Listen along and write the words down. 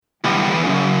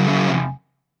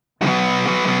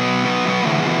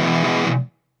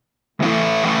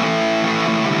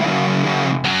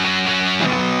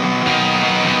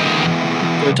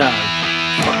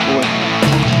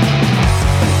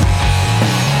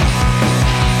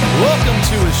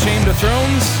to Ashamed of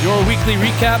Thrones, your weekly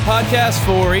recap podcast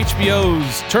for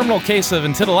HBO's Terminal Case of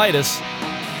Entertelitis,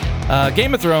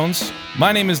 Game of Thrones.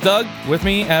 My name is Doug. With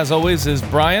me, as always, is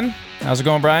Brian. How's it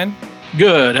going, Brian?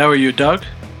 Good. How are you, Doug?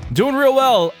 Doing real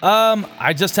well.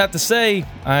 I just have to say,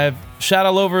 I've shot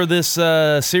all over this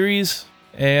series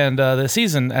and the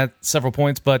season at several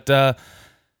points, but that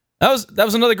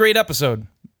was another great episode.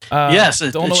 Yes,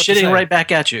 it's shitting right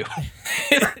back at you.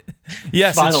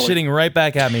 Yes, Finally. It's shitting right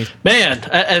back at me. Man,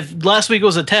 last week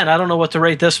was a 10. I don't know what to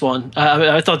rate this one.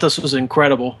 I thought this was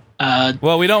incredible.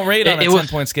 Well, we don't rate on a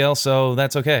 10-point scale, so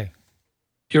that's okay.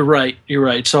 You're right.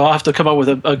 So I'll have to come up with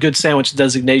a good sandwich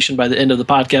designation by the end of the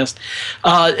podcast.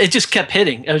 It just kept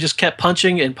hitting. It just kept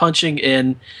punching,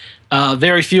 and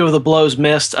very few of the blows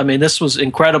missed. I mean, this was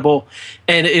incredible.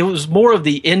 And it was more of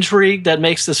the intrigue that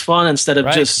makes this fun instead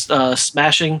of just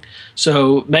smashing.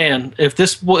 So, man,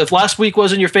 if last week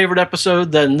wasn't your favorite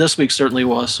episode, then this week certainly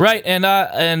was. Right,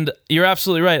 and you're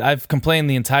absolutely right. I've complained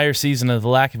the entire season of the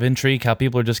lack of intrigue, how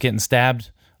people are just getting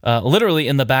stabbed literally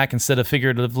in the back instead of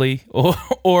figuratively,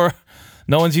 or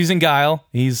no one's using guile.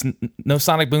 No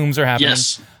sonic booms are happening.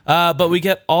 Yes. But we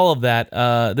get all of that.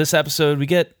 This episode, we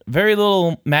get very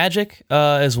little magic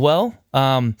as well.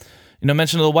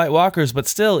 Mention of the White Walkers, but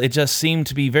still, it just seemed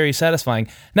to be very satisfying.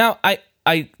 Now,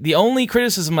 the only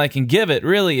criticism I can give it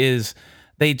really is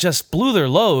they just blew their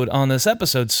load on this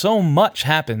episode. So much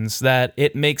happens that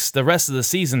it makes the rest of the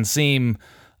season seem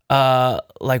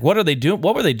like, what are they doing?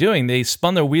 What were they doing? They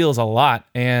spun their wheels a lot,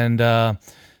 and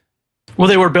well,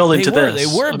 they were building to this.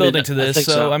 They were building to this.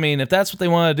 So, I mean, if that's what they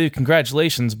want to do,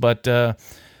 congratulations. But there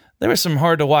were some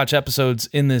hard to watch episodes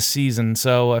in this season.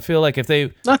 So I feel like if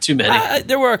they not too many,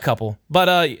 there were a couple.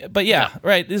 But yeah,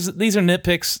 right. These are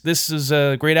nitpicks. This is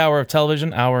a great hour of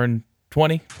television, hour and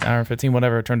 20, hour and 15,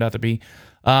 whatever it turned out to be.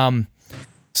 Yeah,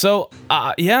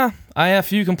 I have a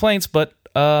few complaints, but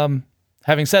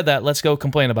having said that, let's go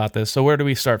complain about this. So where do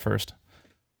we start first?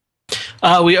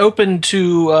 We open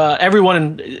to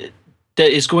everyone that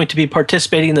is going to be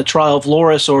participating in the trial of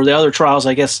Loras, or the other trials,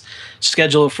 I guess,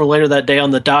 scheduled for later that day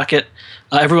on the docket.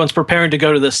 Everyone's preparing to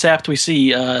go to the Sept. We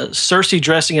see Cersei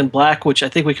dressing in black, which I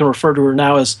think we can refer to her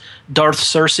now as Darth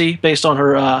Cersei, based on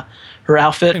her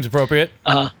outfit. Seems appropriate.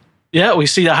 Yeah, we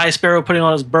see the High Sparrow putting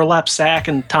on his burlap sack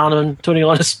and Tommen putting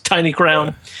on his tiny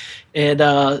crown. And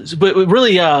but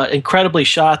really incredibly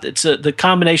shot. It's the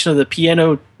combination of the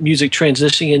piano music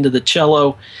transitioning into the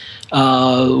cello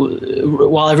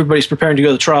while everybody's preparing to go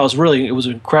to the trials. Really, it was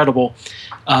incredible.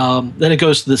 Then it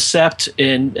goes to the Sept,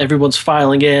 and everyone's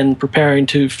filing in, preparing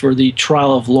for the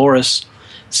trial of Loras.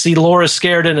 See Loras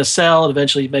scared in a cell, and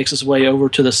eventually he makes his way over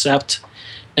to the Sept.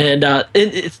 And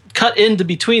it's cut into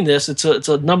between this. It's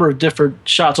a number of different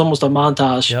shots, almost a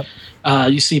montage. Yep.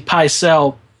 You see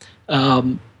Pycelle.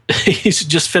 He's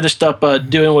just finished up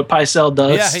doing what Pycelle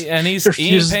does. Yeah, and he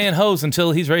ain't paying hoes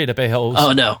until he's ready to pay hoes.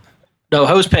 Oh no,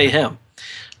 hoes pay him.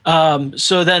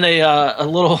 So then a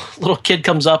little kid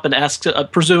comes up and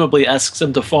presumably asks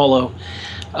him to follow,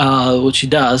 which he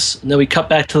does. And then we cut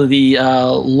back to the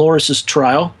Loras'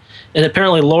 trial, and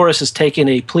apparently Loras has taken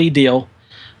a plea deal.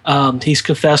 He's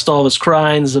confessed all of his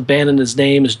crimes, abandoned his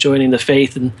name, is joining the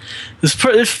faith, and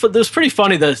it was pretty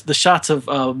funny the shots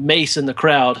of Mace in the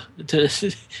crowd.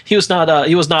 He was not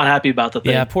happy about the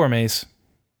thing. Yeah, poor Mace.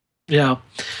 Yeah,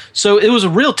 so it was a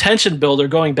real tension builder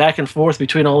going back and forth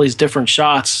between all these different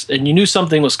shots, and you knew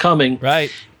something was coming,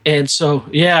 right? And so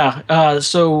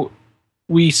so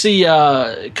we see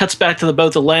cuts back to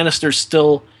both the Lannisters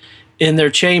still in their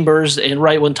chambers, and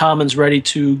right when Tommen's ready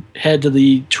to head to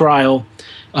the trial.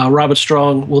 Robert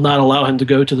Strong will not allow him to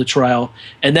go to the trial,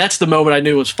 and that's the moment I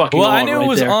knew it was fucking on. Well, I knew right it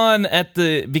was there. On at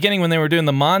the beginning when they were doing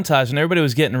the montage, and everybody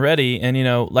was getting ready. And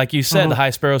like you said, the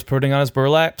High Sparrow's putting on his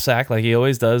burlap sack like he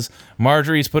always does.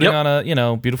 Marjorie's putting on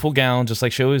a beautiful gown just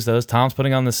like she always does. Tommen's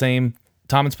putting on the same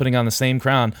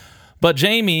crown, but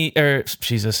Cersei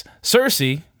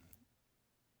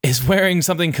is wearing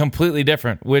something completely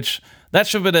different, which that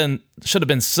should have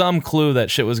been some clue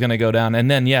that shit was going to go down. And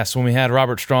then yes, when we had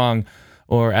Robert Strong,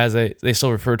 or as they still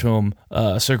refer to him,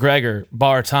 Sir Gregor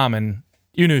Bar Tommen,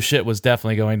 you knew shit was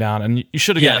definitely going down, and you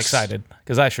should have gotten excited,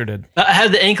 because I sure did. I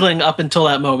had the inkling up until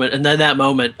that moment, and then that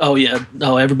moment,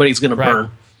 everybody's going to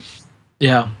burn.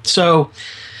 Yeah. So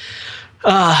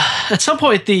at some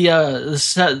point,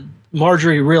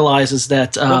 Marjorie realizes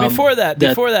that. Before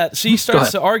that, she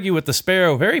starts to argue with the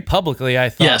Sparrow very publicly, I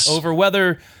thought, over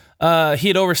whether he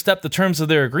had overstepped the terms of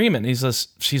their agreement.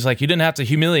 She's like, you didn't have to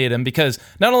humiliate him, because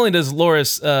not only does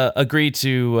Loras agree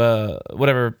to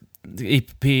whatever,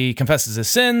 he confesses his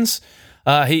sins,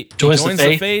 he joins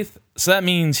the faith. So that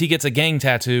means he gets a gang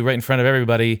tattoo right in front of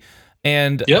everybody.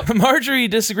 And Yep. Marjorie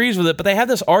disagrees with it, but they have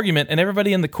this argument, and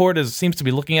everybody in the court seems to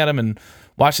be looking at them and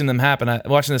watching this happen.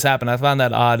 I found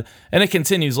that odd, and it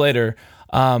continues later.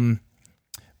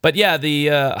 But yeah, the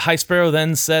High Sparrow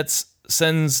then sends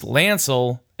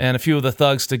Lancel and a few of the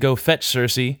thugs to go fetch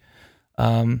Cersei.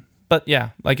 But yeah,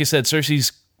 like you said,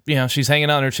 Cersei's, she's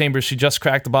hanging out in her chambers. She just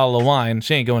cracked a bottle of wine.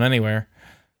 She ain't going anywhere.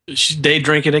 She's day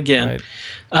drinking again.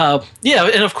 Right. Yeah,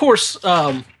 and of course,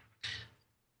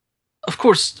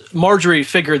 Marjorie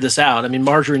figured this out. I mean,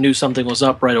 Marjorie knew something was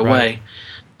up right away.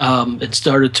 It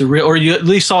started to, or you at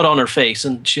least saw it on her face,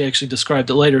 and she actually described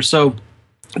it later. So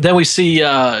then we see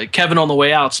Kevin on the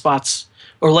way out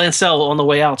or Lancel on the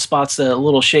way out spots the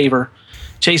little shaver,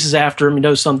 chases after him. He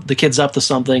knows the kid's up to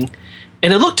something.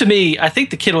 And it looked to me, I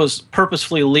think the kid was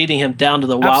purposefully leading him down to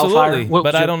the wildfire.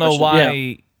 But I don't know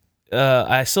why. Yeah.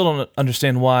 I still don't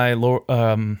understand why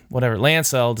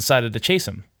Lancel decided to chase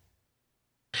him.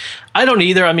 I don't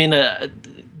either. I mean,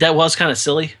 that was kind of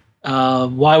silly.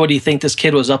 Why would he think this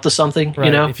kid was up to something?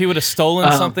 Right. If he would have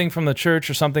stolen something from the church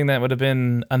or something, that would have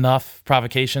been enough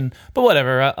provocation. But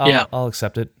whatever, I'll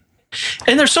accept it.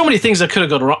 And there's so many things that could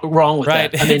have gone wrong with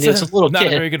that. I mean, it's a little not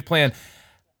kid. a very good plan.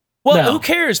 Well, who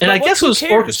cares? And I guess it was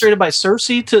orchestrated by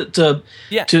Cersei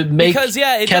to make because it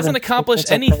Kevin doesn't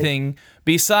accomplish anything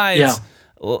besides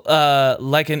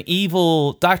like an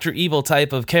evil Dr. Evil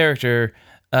type of character.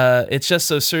 It's just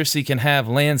so Cersei can have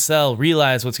Lancel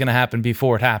realize what's going to happen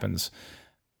before it happens.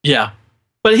 Yeah,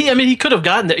 but he could have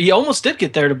gotten there. He almost did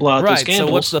get there to blow out those candles.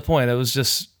 So what's the point? It was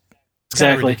just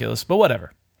kind of ridiculous. But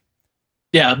whatever.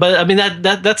 Yeah, but I mean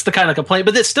that's the kind of complaint.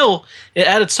 But it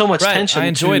added so much tension. I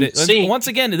enjoyed it. Seeing. Once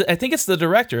again, I think it's the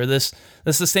director. This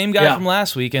is the same guy from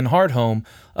last week in Hard Home.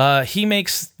 He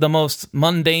makes the most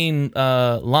mundane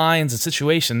lines and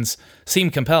situations seem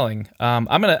compelling.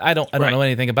 I don't know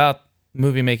anything about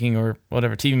movie making or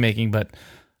whatever TV making, but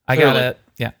I gotta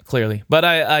clearly. But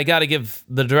I gotta give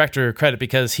the director credit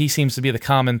because he seems to be the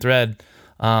common thread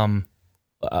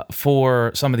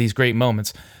for some of these great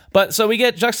moments. But so we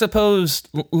get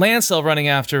juxtaposed Lancel running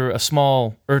after a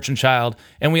small urchin child,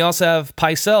 and we also have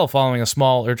Pycelle following a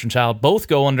small urchin child. Both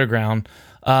go underground.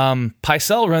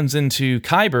 Pycelle runs into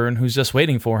Qyburn, who's just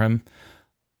waiting for him.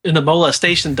 In the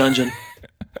molestation dungeon.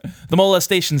 The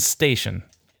molestation station.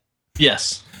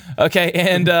 Yes. Okay,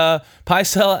 and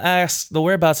Pycelle asks the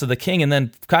whereabouts of the king, and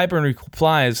then Qyburn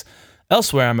replies,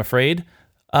 "Elsewhere, I'm afraid."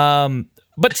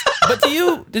 But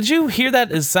did you hear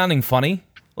that as sounding funny?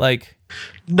 Like,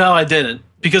 no, I didn't,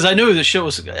 because I knew the show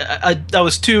was. It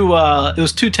was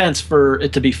too tense for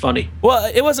it to be funny.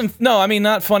 Well, it wasn't. No, I mean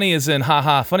not funny as in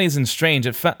haha. Funny as in strange.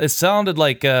 It sounded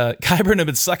like Qyburn had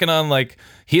been sucking on like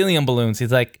helium balloons.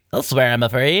 He's like, "Elsewhere, I'm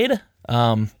afraid."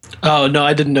 Oh no,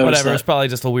 I didn't notice. Whatever, that. It's probably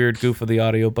just a weird goof of the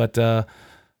audio. But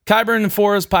Qyburn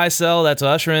informs Pycelle that to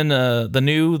usher in the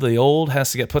new, the old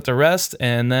has to get put to rest,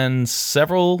 and then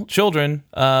several children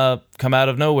come out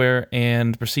of nowhere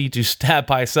and proceed to stab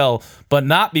Pycelle, but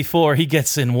not before he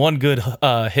gets in one good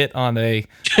hit on a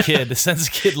kid. Sends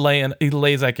a kid he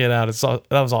lays that kid out.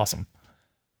 That was awesome.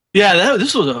 Yeah,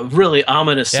 this was a really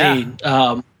ominous scene.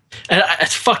 And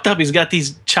it's fucked up. He's got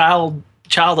these child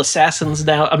assassins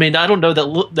now. I mean, I don't know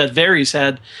that Varys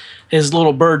had his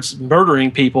little birds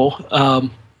murdering people.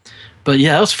 But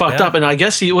yeah, it was fucked up. And I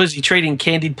guess he trading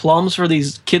candied plums for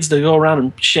these kids to go around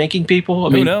and shanking people.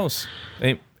 Who knows?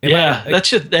 That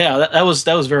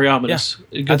was very ominous.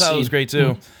 Yeah, I thought it was great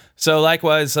too. So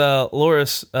likewise,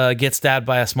 Loras gets stabbed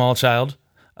by a small child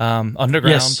underground.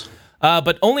 Yes.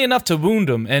 But only enough to wound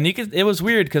him. And it was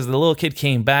weird because the little kid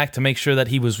came back to make sure that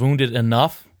he was wounded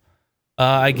enough.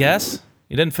 I guess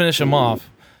he didn't finish him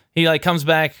off. He comes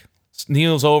back,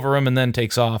 kneels over him, and then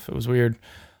takes off. It was weird.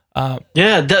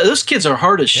 Those kids are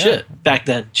hard as shit back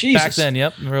then. Jesus. Back then,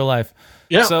 yep, in real life.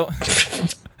 Yeah. So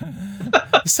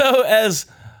as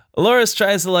Loras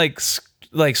tries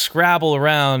to scrabble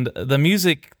around, the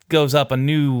music goes up a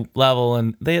new level,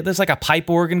 and there's like a pipe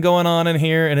organ going on in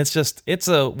here, and it's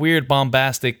a weird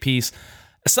bombastic piece.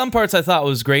 Some parts I thought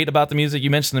was great about the music.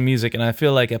 You mentioned the music, and I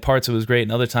feel like at parts it was great,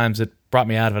 and other times it brought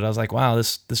me out of it. I was like, wow,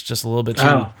 this is just a little bit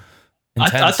too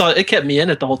intense. I thought it kept me in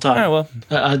it the whole time. All right,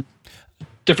 well.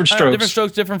 Different strokes. Different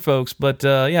strokes, different folks. But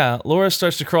Loras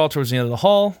starts to crawl towards the end of the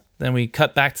hall. Then we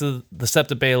cut back to the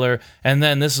Sept of Baelor. And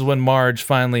then this is when Marge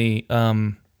finally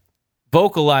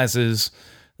vocalizes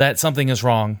that something is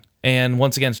wrong. And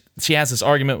once again, she has this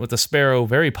argument with the Sparrow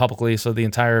very publicly so the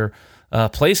entire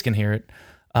place can hear it.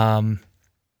 And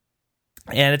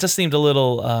it just seemed a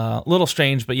little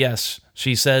strange. But yes,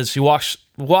 she says she walks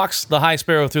the High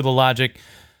Sparrow through the logic.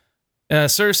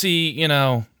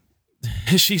 Cersei,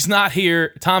 she's not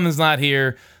here. Tommen's not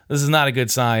here. This is not a good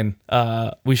sign.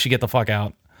 We should get the fuck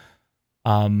out.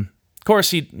 Of course,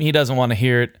 he doesn't want to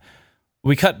hear it.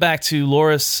 We cut back to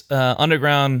Loras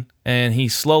underground, and he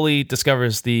slowly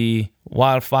discovers the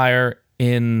wildfire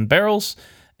in barrels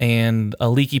and a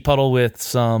leaky puddle with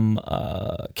some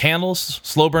candles,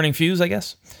 slow-burning fuse, I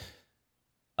guess.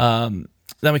 Then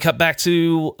we cut back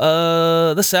to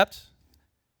the Sept.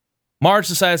 Marge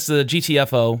decides to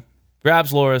GTFO,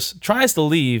 grabs Loras, tries to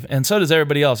leave, and so does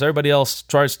everybody else. Everybody else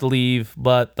tries to leave,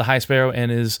 but the High Sparrow and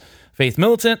his Faith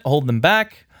Militant hold them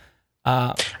back.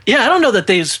 I don't know that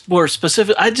they were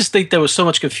specific. I just think there was so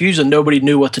much confusion. Nobody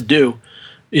knew what to do.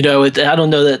 I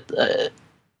don't know that.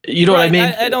 You know what I mean?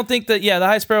 I don't think that. Yeah, the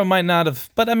High Sparrow might not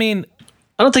have. But I mean,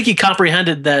 I don't think he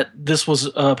comprehended that this was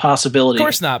a possibility. Of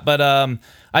course not. But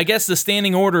I guess the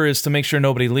standing order is to make sure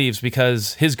nobody leaves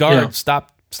because his guard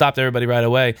stopped everybody right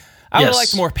away. I would have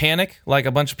liked more panic, like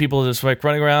a bunch of people just like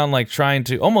running around, like trying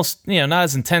to almost, not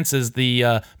as intense as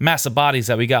the massive bodies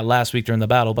that we got last week during the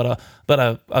battle,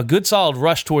 but a good solid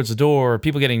rush towards the door,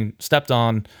 people getting stepped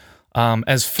on,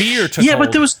 as fear took hold.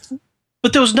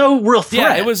 But there was no real threat.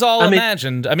 Yeah, it was all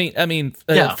imagined.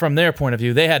 From their point of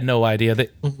view, they had no idea.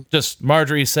 Just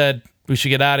Marjorie said we should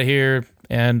get out of here,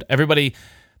 and everybody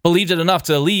believed it enough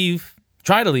to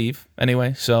try to leave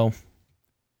anyway. So.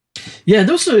 Yeah,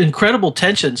 there was an incredible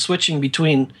tension switching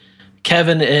between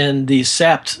Kevin and the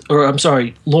Sept,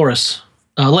 Loras,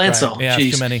 Lancel. Right. Yeah,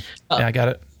 too many. I got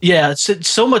it. Yeah,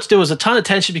 so much. There was a ton of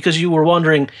tension because you were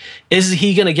wondering, is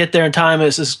he going to get there in time?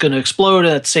 Is this going to explode?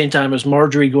 And at the same time, is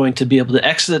Marjorie going to be able to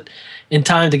exit in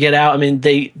time to get out? I mean,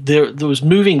 there was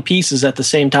moving pieces at the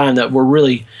same time that were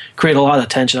really create a lot of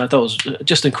tension. I thought it was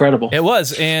just incredible. It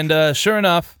was, and sure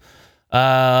enough,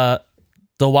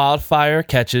 the wildfire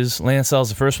catches. Lancel's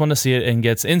the first one to see it and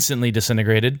gets instantly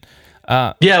disintegrated.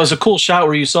 It was a cool shot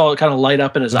where you saw it kind of light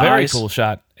up in his eyes. Very cool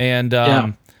shot. And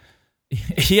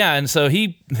and so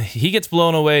he gets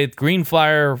blown away. Green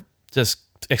fire just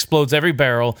explodes every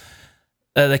barrel.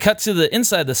 They cut to the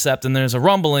inside of the Sept, and there's a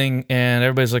rumbling, and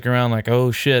everybody's looking around like,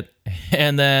 oh shit.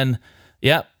 And then,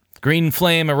 green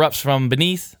flame erupts from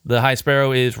beneath. The High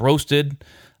Sparrow is roasted,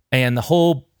 and the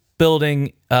whole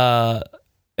building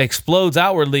explodes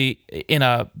outwardly in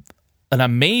an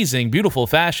amazing, beautiful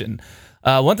fashion.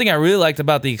 One thing I really liked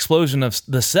about the explosion of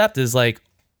the Sept is like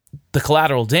the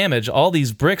collateral damage. All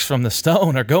these bricks from the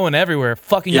stone are going everywhere,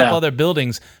 fucking up other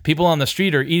buildings. People on the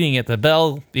street are eating it. The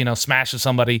bell, smashes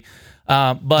somebody.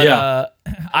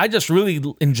 I just really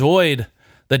enjoyed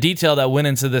the detail that went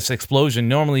into this explosion.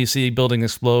 Normally you see a building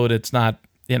explode. It's not,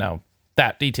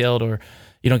 that detailed, or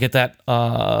you don't get that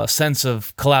sense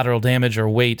of collateral damage or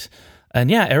weight. And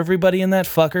everybody in that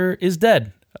fucker is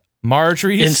dead.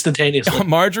 Instantaneously.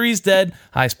 Marjorie's dead.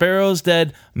 High Sparrow's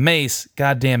dead. Mace,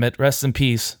 God damn it, rest in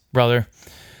peace, brother.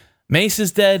 Mace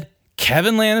is dead.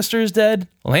 Kevin Lannister is dead.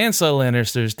 Lancel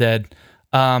Lannister is dead.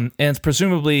 And it's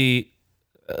presumably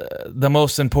the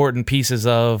most important pieces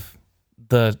of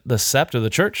the Sept or the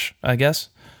church, I guess.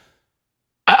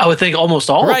 I would think almost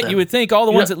all of them. Right, you would think all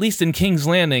the ones at least in King's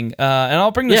Landing. And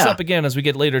I'll bring this up again as we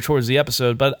get later towards the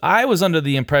episode, but I was under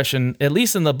the impression, at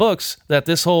least in the books, that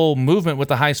this whole movement with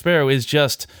the High Sparrow is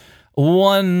just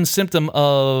one symptom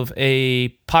of a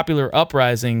popular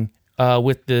uprising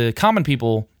with the common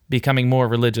people becoming more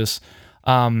religious.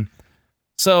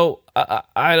 So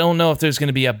I don't know if there's going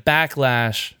to be a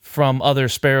backlash from other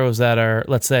sparrows that are,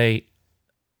 let's say,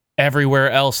 everywhere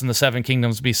else in the Seven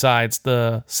Kingdoms besides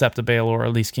the Sept of Baelor, or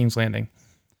at least King's Landing.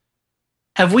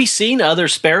 Have we seen other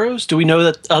sparrows? Do we know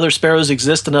that other sparrows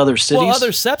exist in other cities? Well,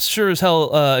 other Septs sure as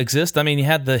hell exist. I mean, you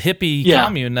had the hippie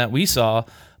commune that we saw,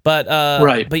 but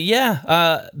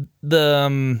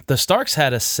the Starks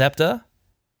had a Septa.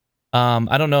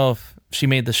 I don't know if she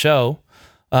made the show,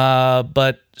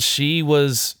 but she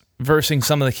was versing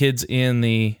some of the kids in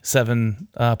the Seven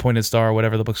Pointed Star, or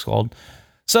whatever the book's called.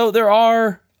 So there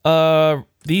are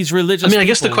these religious. I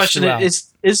guess the question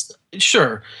is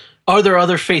sure. Are there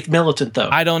other faith militant though?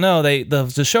 I don't know.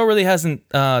 The show really hasn't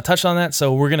touched on that,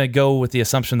 so we're gonna go with the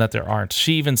assumption that there aren't.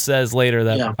 She even says later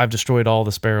that I've destroyed all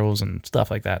the sparrows and stuff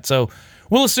like that. So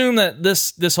we'll assume that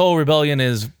this whole rebellion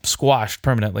is squashed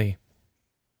permanently.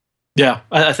 Yeah,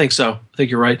 I think so. I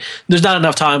think you're right. There's not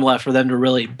enough time left for them to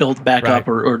really build back up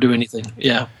or do anything.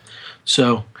 Yeah.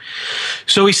 So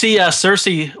we see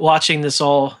Cersei watching this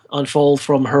all unfold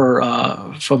from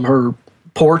her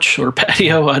porch or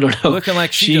patio. I don't know. Looking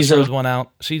like she just throws one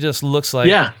out. She just looks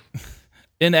like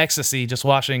in ecstasy, just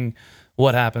watching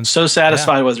what happens. So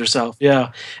satisfied with herself.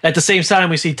 Yeah. At the same time,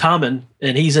 we see Tommen,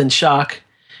 and he's in shock.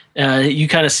 You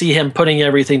kind of see him putting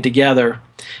everything together,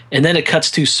 and then it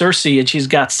cuts to Cersei, and she's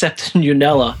got Septon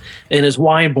Unella in his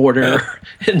wine border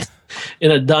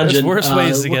in a dungeon. There's worse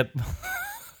ways to get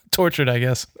tortured, I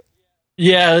guess.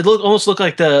 Yeah, it almost looked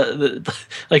like the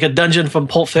like a dungeon from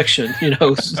Pulp Fiction.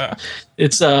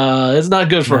 It's not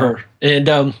good for her.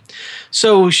 And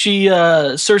so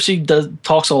Cersei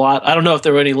talks a lot. I don't know if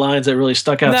there were any lines that really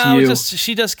stuck out to you.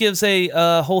 She just gives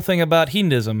a whole thing about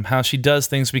hedonism, how she does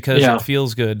things because it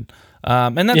feels good.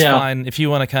 And that's fine if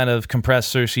you want to kind of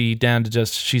compress Cersei down to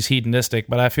just she's hedonistic.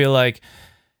 But I feel like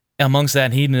amongst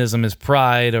that hedonism is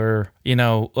pride or,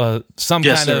 some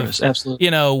kind of, absolutely.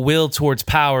 Will towards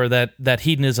power that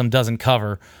hedonism doesn't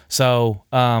cover. So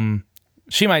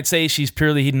she might say she's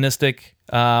purely hedonistic,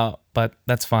 but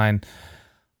that's fine.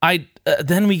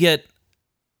 Then we get,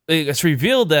 it's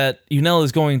revealed that Unella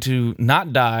is going to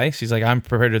not die. She's like, I'm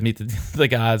prepared to meet the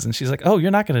gods. And she's like, oh,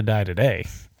 you're not going to die today.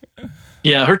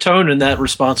 Yeah, her tone in that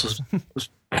response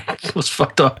was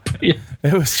fucked up. Yeah.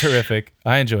 It was terrific.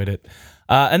 I enjoyed it.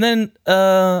 And then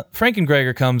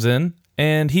Frankengregor comes in,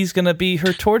 and he's going to be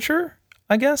her torturer,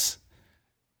 I guess?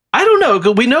 I don't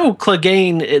know. We know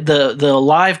Clegane, the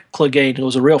live Clegane,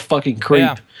 was a real fucking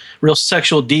creep, real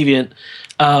sexual deviant.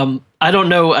 I don't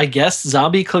know. I guess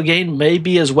zombie Clegane may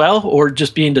be as well, or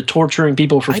just be into torturing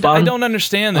people for fun. I don't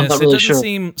understand this. It doesn't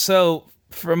seem so.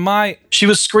 She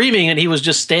was screaming, and he was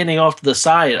just standing off to the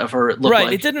side of her. It looked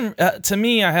like. It didn't. To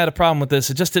me, I had a problem with this.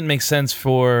 It just didn't make sense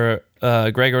for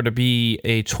Gregor to be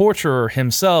a torturer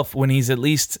himself when he's at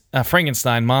least a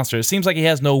Frankenstein monster. It seems like he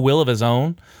has no will of his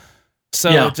own. So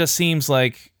it just seems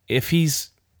like if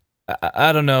he's,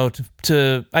 I don't know,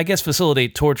 to I guess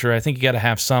facilitate torture, I think you got to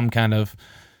have some kind of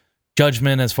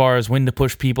judgment as far as when to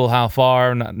push people, how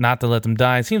far, not to let them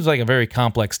die. It seems like a very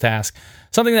complex task.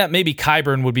 Something that maybe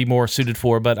Qyburn would be more suited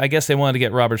for, but I guess they wanted to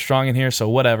get Robert Strong in here, so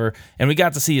whatever. And we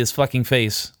got to see his fucking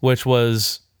face, which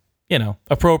was,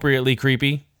 appropriately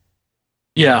creepy.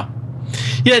 Yeah.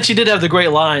 Yeah, and she did have the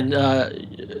great line.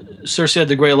 Cersei had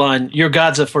the great line, your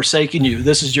gods have forsaken you.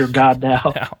 This is your god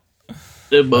now.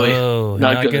 Oh, boy. Oh,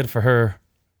 not good for her.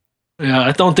 Yeah,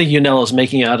 I don't think Unella's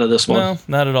making out of this one. No,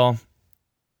 not at all.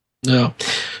 No.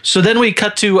 So then we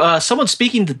cut to someone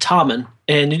speaking to Tommen,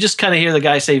 and you just kind of hear the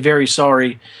guy say, very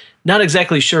sorry. Not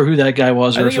exactly sure who that guy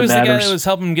was or if it matters. I think it was the guy that was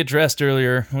helping him get dressed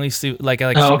earlier. At least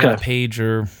a page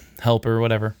or help or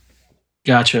whatever.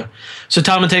 Gotcha. So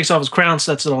Tommen takes off his crown,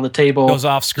 sets it on the table. Goes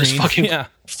off screen.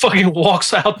 Fucking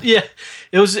walks out. Yeah.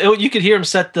 You could hear him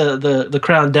set the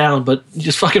crown down, but he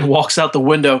just fucking walks out the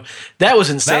window. That was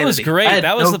insanity. That was great.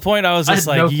 That was the point. I was just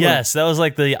like, yes, that was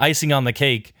like the icing on the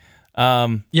cake. We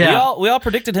all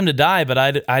predicted him to die, but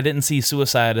I didn't see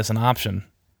suicide as an option.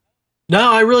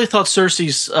 No, I really thought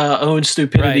Cersei's own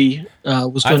stupidity was going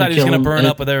to kill him. I thought he was going to burn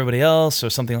up with everybody else or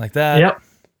something like that. Yep.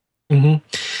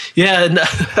 Mm-hmm. Yeah, and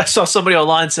I saw somebody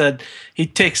online said he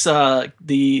takes the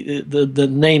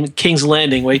name King's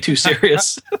Landing way too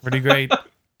serious. Pretty great.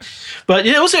 But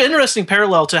it was an interesting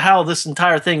parallel to how this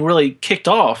entire thing really kicked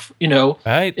off.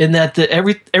 Right? In that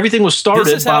everything was started.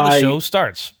 This is how the show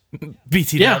starts.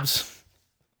 BT Dubs.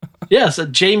 Yes,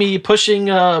 Jaime pushing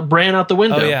Bran out the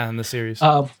window. Oh yeah, in the series.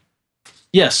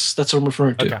 Yes, that's what I'm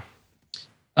referring to. Okay.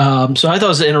 So I thought it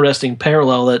was an interesting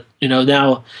parallel that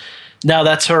now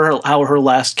that's how her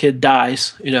last kid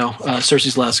dies.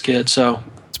 Cersei's last kid. So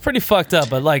it's pretty fucked up.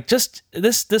 But like just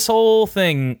this whole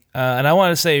thing, and I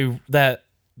want to say that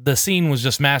the scene was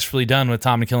just masterfully done with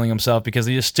Tommen killing himself because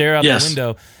he just stared out the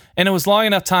window, and it was long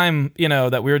enough time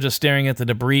that we were just staring at the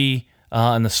debris.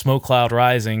 And the smoke cloud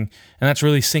rising, and that's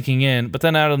really sinking in. But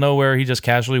then out of nowhere, he just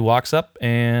casually walks up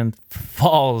and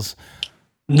falls.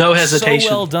 No hesitation.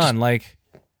 So well done.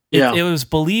 It was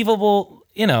believable.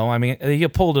 He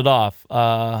pulled it off.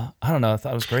 I don't know. I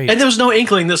thought it was great. And there was no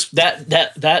inkling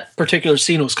that particular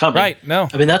scene was coming. Right. No.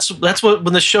 I mean, that's what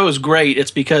when the show is great. It's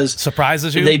because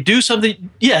surprises you. They do something.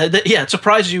 Yeah. It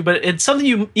surprises you, but it's something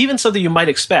you might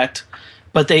expect.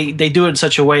 But they do it in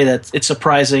such a way that it's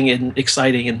surprising and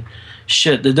exciting and.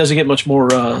 Shit, it doesn't get much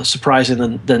more surprising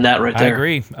than that right there. I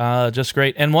agree. Just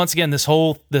great. And once again,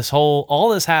 all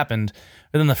this happened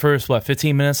within the first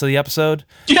 15 minutes of the episode.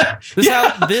 Yeah. This is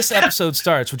how this episode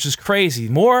starts, which is crazy.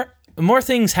 More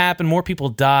things happen, more people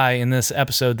die in this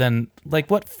episode than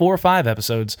 4 or 5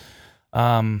 episodes.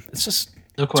 It's just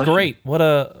it's great. What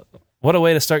a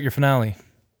way to start your finale.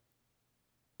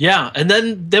 Yeah, and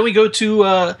then we go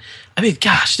to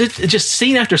gosh, it's just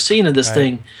scene after scene in this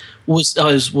thing was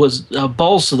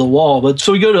balls to the wall. But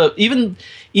so we go to even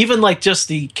like just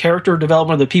the character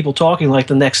development of the people talking, like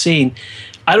the next scene.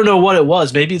 I don't know what it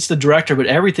was. Maybe it's the director, but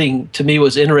everything to me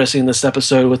was interesting in this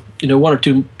episode, with one or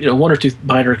two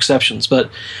minor exceptions. But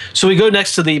so we go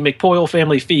next to the McPoyle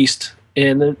family feast,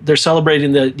 and they're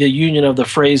celebrating the union of the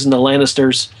Freys and the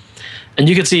Lannisters, and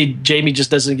you can see Jaime just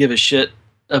doesn't give a shit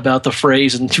about the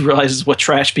Freys, and he realizes what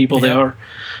trash people they are.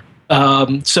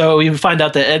 So you find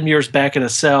out that Edmure's back in a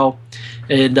cell,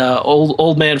 and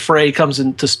old man Frey comes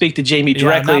in to speak to Jaime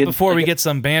directly. Not before we get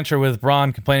some banter with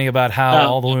Bronn complaining about how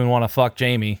all the women want to fuck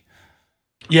Jaime.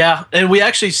 Yeah, and we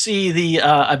actually see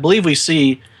I believe we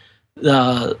see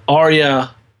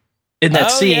Arya in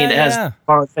that scene as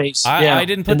our face. I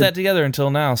didn't put that together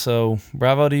until now, so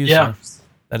bravo to you, sir.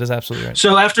 That is absolutely right.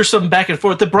 So after some back and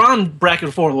forth, the Bronn back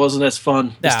and forth wasn't as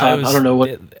fun this time. I don't know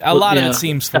what. A lot of it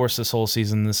seems forced this whole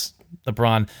season, the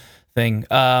Bronn thing.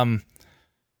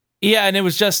 Yeah, and it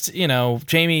was just,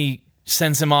 Jaime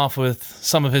sends him off with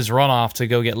some of his runoff to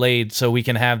go get laid so we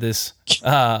can have this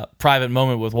private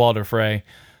moment with Walder Frey.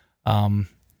 Walder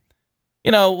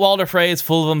Frey is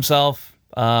full of himself.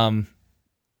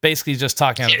 Basically just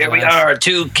talking about here we are,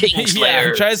 two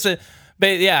Kingslayers. Tries to...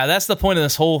 that's the point of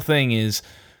this whole thing is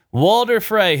Walder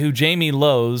Frey, who Jaime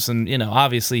loathes, and,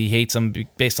 obviously he hates him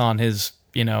based on his,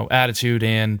 attitude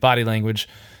and body language,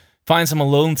 finds him a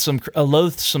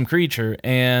loathsome creature,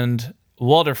 and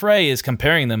Walder Frey is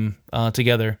comparing them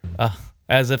together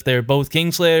as if they're both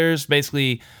Kingslayers,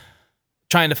 basically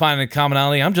trying to find a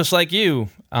commonality. I'm just like you.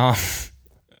 And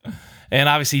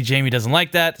obviously Jaime doesn't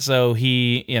like that, so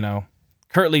he,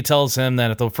 curtly tells him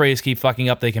that if the Freys keep fucking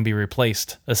up, they can be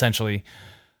replaced, essentially.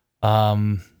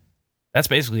 That's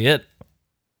basically it.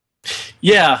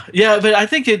 Yeah, but I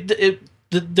think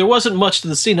there wasn't much to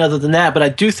the scene other than that, but I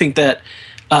do think that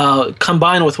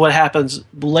combined with what happens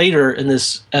later in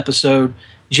this episode,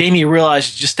 Jaime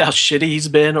realizes just how shitty he's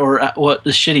been, or what the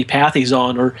shitty path he's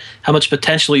on, or how much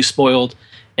potential he's spoiled.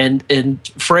 And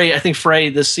Frey, I think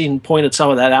this scene pointed some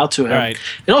of that out to him. Right.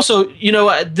 And also,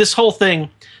 this whole thing,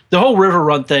 the whole River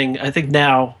Run thing, I think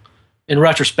now, in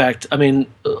retrospect, I mean,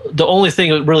 the only thing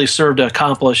it really served to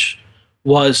accomplish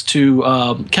was to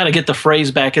kind of get the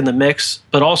Freys back in the mix,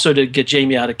 but also to get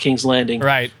Jaime out of King's Landing,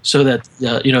 right? So that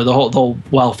the whole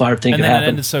wildfire thing can happen. And it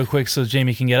ended so quick, so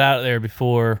Jaime can get out of there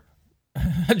before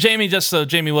Jaime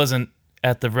wasn't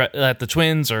at the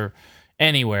Twins or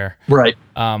anywhere, right?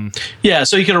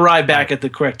 So he can arrive back at the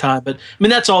correct time. But I mean,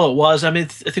 that's all it was. I mean,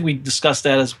 I think we discussed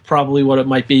that as probably what it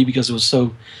might be because it was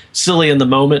so silly in the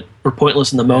moment or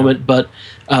pointless in the moment. But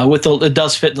it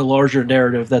does fit in the larger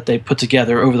narrative that they put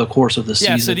together over the course of the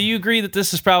season. Yeah. So do you agree that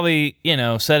this is probably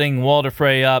setting Walder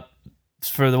Frey up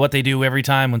for what they do every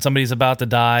time when somebody's about to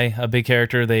die, a big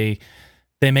character, they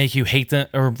make you hate them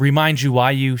or remind you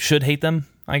why you should hate them,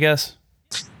 I guess?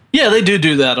 Yeah, they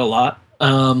do that a lot.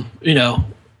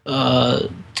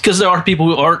 Because there are people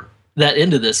who aren't that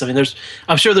into this. I mean,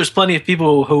 I'm sure there's plenty of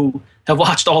people who have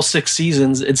watched all 6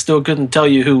 seasons and still couldn't tell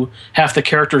you who half the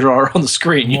characters are on the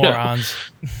screen. Morons.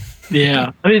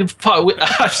 Yeah. I mean,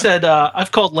 I've said,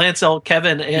 I've called Lancel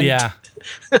Kevin, and,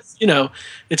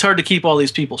 it's hard to keep all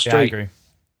these people straight. Yeah, I agree.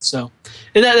 So,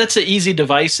 and that's an easy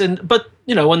device. But,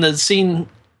 when the scene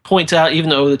points out,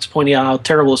 even though it's pointing out how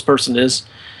terrible this person is,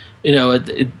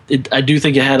 I do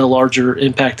think it had a larger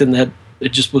impact in that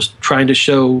it just was trying to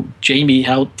show Jaime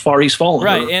how far he's fallen.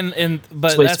 Right,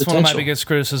 but that's one of my biggest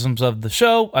criticisms of the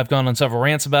show. I've gone on several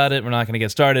rants about it. We're not going to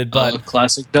get started, but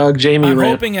classic Doug Jaime I'm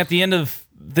rant. hoping at the end of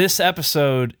this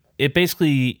episode, it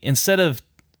basically, instead of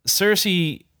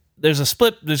Cersei,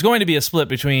 there's going to be a split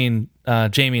between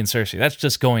Jaime and Cersei. That's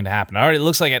just going to happen. Already, it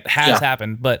looks like it has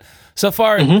happened, but so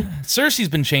far, Cersei's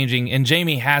been changing and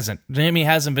Jaime hasn't. Jaime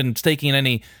hasn't been taking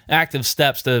any active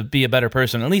steps to be a better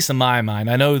person, at least in my mind.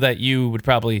 I know that you would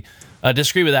probably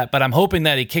disagree with that, but I'm hoping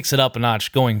that he kicks it up a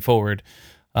notch going forward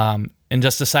and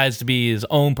just decides to be his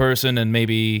own person and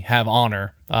maybe have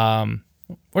honor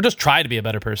or just try to be a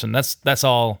better person. That's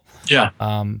all. Yeah.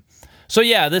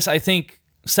 This, I think,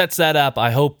 sets that up. I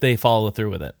hope they follow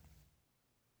through with it.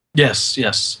 Yes.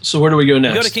 So where do we go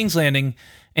next? We go to King's Landing,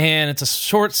 and it's a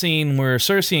short scene where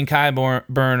Cersei and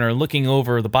Qyburn are looking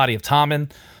over the body of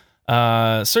Tommen.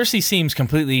 Cersei seems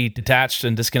completely detached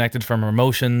and disconnected from her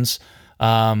emotions.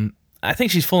 I think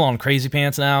she's full on crazy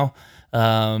pants now.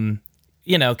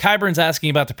 Qyburn's asking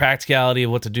about the practicality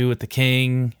of what to do with the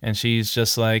king, and she's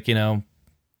just like,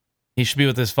 he should be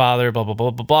with his father, blah, blah, blah,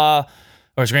 blah, blah,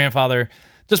 or his grandfather.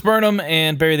 Just burn them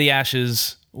and bury the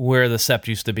ashes where the sept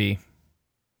used to be.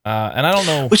 And I don't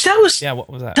know. Which that was. Yeah, what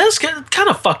was that? That was kind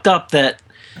of fucked up that,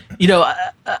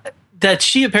 that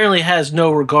she apparently has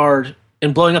no regard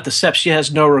and blowing up the steps, she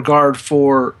has no regard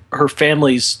for her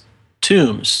family's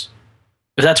tombs,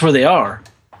 if that's where they are.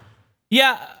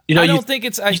 Yeah, I don't think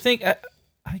it's. I think,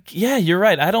 yeah, you're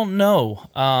right. I don't know.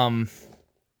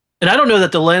 And I don't know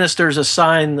that the Lannisters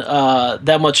assign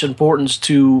that much importance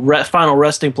to final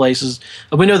resting places.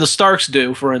 We know the Starks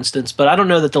do, for instance, but I don't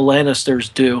know that the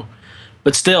Lannisters do.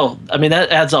 But still, I mean,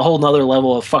 that adds a whole nother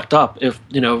level of fucked up if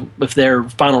their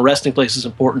final resting place is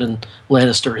important in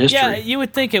Lannister history. Yeah, you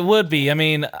would think it would be. I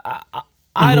mean,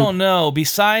 I don't know.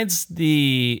 Besides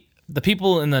the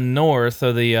people in the north,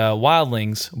 or the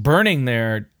wildlings, burning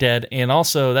their dead, and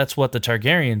also that's what the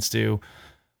Targaryens do,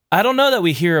 I don't know that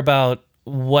we hear about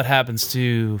what happens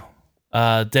to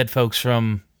dead folks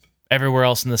from everywhere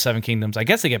else in the Seven Kingdoms. I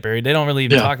guess they get buried. They don't really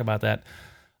even talk about that.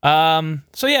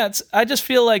 So yeah, I just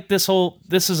feel like this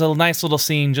is a nice little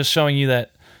scene, just showing you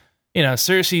that,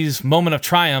 Cersei's moment of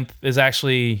triumph is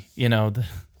actually,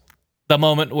 the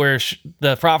moment where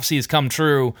the prophecy has come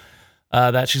true,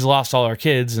 that she's lost all her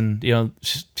kids, and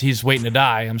she's waiting to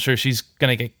die. I'm sure she's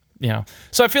gonna get,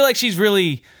 So I feel like she's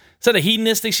really, instead of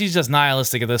hedonistic, she's just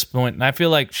nihilistic at this point, and I feel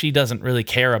like she doesn't really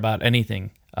care about anything.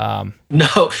 No,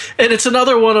 and it's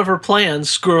another one of her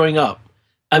plans screwing up.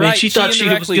 I mean, she thought she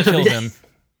was going to kill him.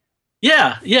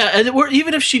 Yeah, and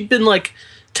even if she'd been like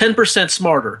 10%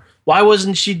 smarter, why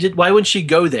wouldn't she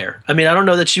go there? I mean, I don't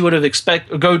know that she would have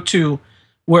go to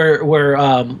where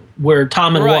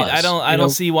Tommen was. I don't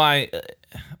see why.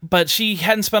 But she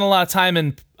hadn't spent a lot of time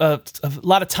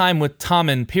with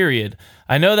Tommen. Period.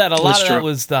 I know that a lot of that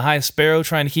was the High Sparrow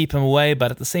trying to keep him away,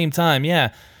 but at the same time,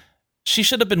 yeah, she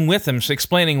should have been with him,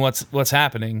 explaining what's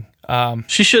happening.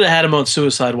 She should have had him on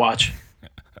suicide watch.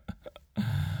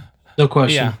 No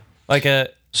question. Yeah, like an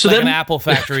apple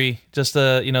factory, just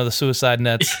the suicide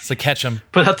nets to catch them.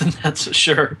 Put out the nets,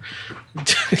 sure.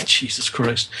 Jesus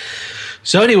Christ.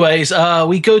 So, anyways,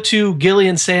 we go to Gilly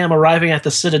and Sam arriving at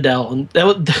the Citadel, and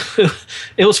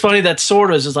it was funny that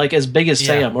Sordas is like as big as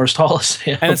Sam or as tall as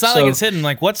Sam, and it's not like it's hidden.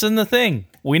 Like, what's in the thing?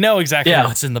 We know exactly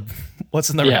what's in the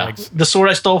rags. The sword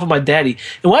I stole from my daddy.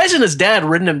 And why isn't his dad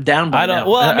written him down by now?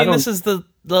 Well, I mean, this is the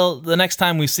next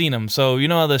time we've seen him, so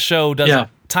how the show doesn't. Yeah.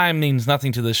 Time means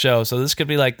nothing to the show, so this could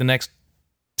be like the next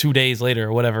 2 days later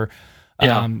or whatever.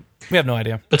 Yeah. We have no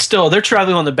idea. But still, they're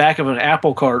traveling on the back of an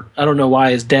apple cart. I don't know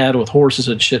why his dad with horses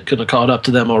and shit couldn't have caught up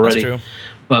to them already. That's true.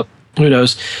 But who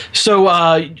knows? So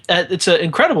it's an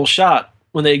incredible shot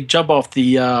when they jump off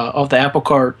the apple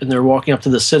cart and they're walking up to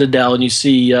the Citadel, and you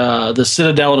see the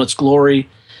Citadel in its glory,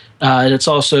 and it's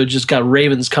also just got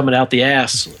ravens coming out the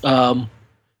ass. And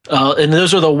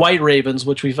those are the white ravens,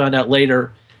 which we find out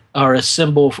later are a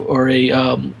symbol or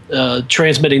a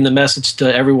transmitting the message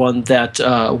to everyone that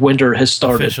winter has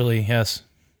started. Officially, yes.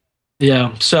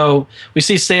 Yeah. So we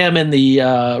see Sam in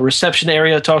the reception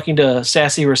area talking to a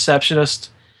sassy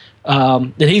receptionist.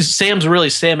 And Sam's really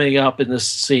Samming up in this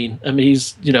scene. I mean,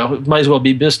 he's, might as well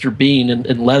be Mr. Bean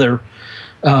in leather.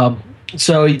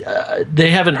 So they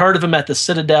haven't heard of him at the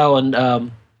Citadel,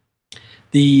 and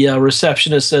the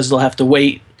receptionist says they'll have to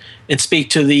wait and speak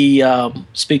to the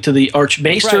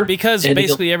Archmaester. Right, because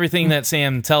basically everything that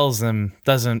Sam tells them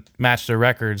doesn't match their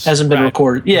records. Hasn't been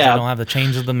recorded. Yeah. They don't have the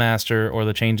change of the master or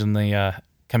the change in the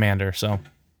commander, so.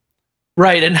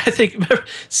 Right, and I think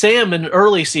Sam in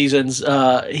early seasons,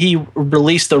 he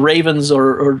released the ravens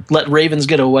or let ravens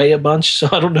get away a bunch, so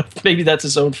I don't know if maybe that's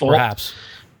his own fault. Perhaps.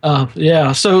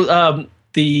 Yeah, so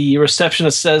the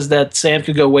receptionist says that Sam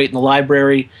could go wait in the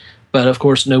library, but of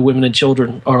course no women and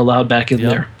children are allowed back in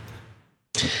there.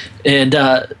 And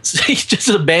he just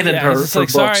abandoned her for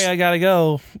like, books. Sorry, I gotta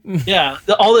go. Yeah,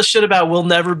 all this shit about we'll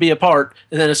never be apart,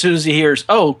 and then as soon as he hears,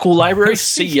 "Oh, cool library,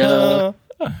 see ya."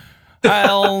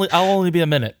 I'll only be a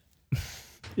minute.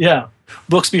 Yeah,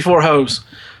 books before hoes.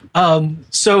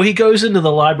 So he goes into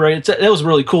the library. That was a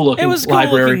really cool looking. It was a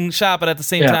cool looking shop, but at the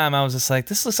same time, I was just like,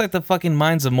 "This looks like the fucking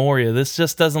Mines of Moria. This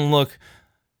just doesn't look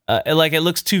like it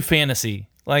looks too fantasy.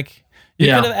 Like you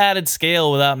could have added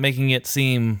scale without making it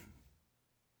seem."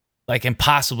 Like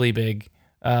impossibly big.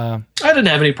 I didn't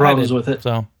have any problems with it.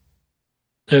 So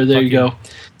there you go.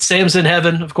 Sam's in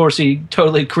heaven. Of course, he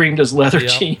totally creamed his leather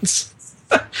jeans.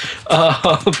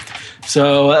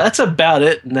 So that's about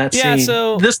it in that scene.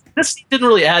 So this didn't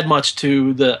really add much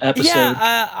to the episode.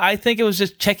 Yeah, I think it was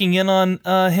just checking in on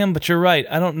him. But you're right.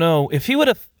 I don't know if he would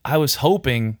have. I was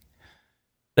hoping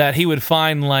that he would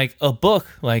find like a book,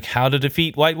 like How to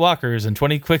Defeat White Walkers in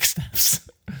 20 Quick Steps.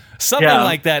 Something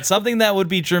like that. Something that would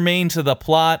be germane to the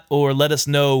plot or let us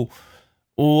know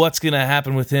what's going to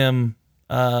happen with him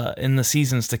in the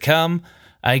seasons to come.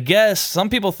 I guess some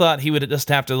people thought he would just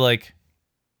have to like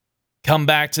come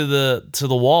back to the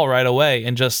wall right away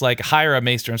and just like hire a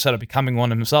maester instead of becoming one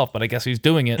himself. But I guess he's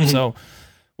doing it, so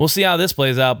we'll see how this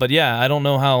plays out. But yeah, I don't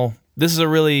know how this is a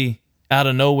really out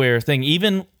of nowhere thing.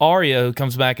 Even Arya, who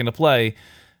comes back into play,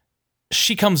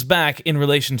 she comes back in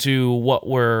relation to what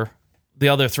were the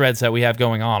other threads that we have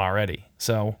going on already.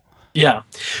 So yeah,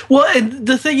 well, and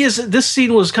the thing is, this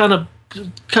scene was kind of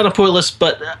pointless,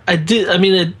 but it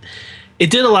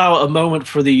did allow a moment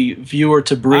for the viewer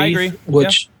to breathe, I agree.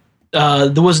 which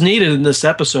that was needed in this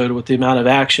episode with the amount of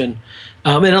action.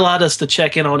 It allowed us to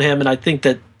check in on him, and I think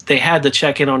that they had to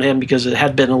check in on him because it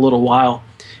had been a little while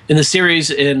in the series,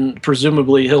 and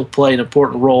presumably he'll play an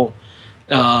important role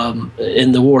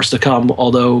in the wars to come,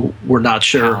 although we're not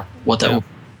sure what that will.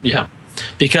 Yeah.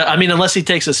 Because, unless he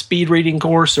takes a speed reading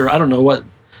course, or I don't know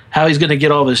how he's going to get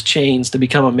all of his chains to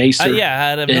become a maester. I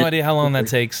have no idea how long that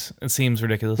takes. It seems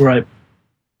ridiculous. Right.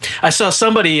 I saw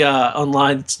somebody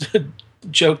online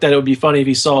joke that it would be funny if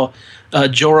he saw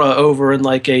Jorah over in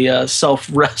like a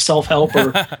self-help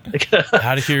or like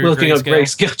how to hear looking at great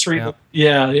skill treatment.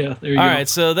 Yeah. There you go. All right,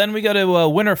 so then we go to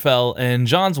Winterfell, and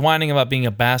Jon's whining about being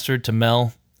a bastard to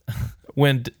Mel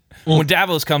when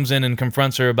Davos comes in and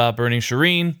confronts her about burning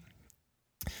Shireen.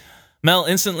 Mel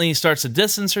instantly starts to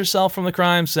distance herself from the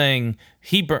crime, saying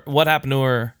what happened to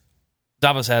her.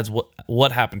 Davos adds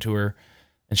what happened to her,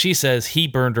 and she says he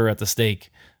burned her at the stake,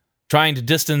 trying to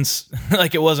distance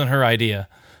like it wasn't her idea.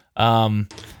 Yeah,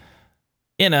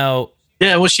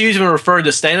 was she even referring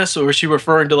to Stannis, or was she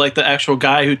referring to like the actual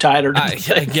guy who tied her to the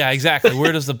thing? Yeah, exactly.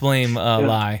 Where does the blame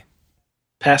lie?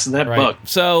 Passing that buck.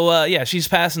 So, she's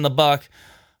passing the buck,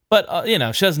 but, she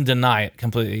doesn't deny it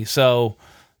completely. So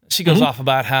she goes off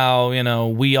about how,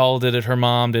 we all did it, her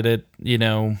mom did it,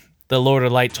 the Lord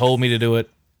of Light told me to do it.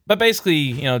 But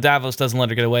basically, Davos doesn't let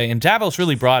her get away. And Davos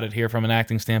really brought it here from an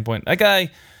acting standpoint. That guy,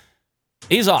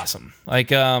 he's awesome.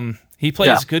 Like, he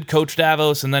plays good Coach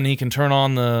Davos, and then he can turn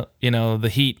on the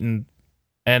heat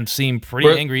and seem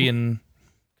pretty angry and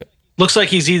looks like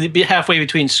he's either halfway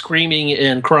between screaming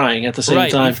and crying at the same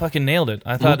time. He fucking nailed it.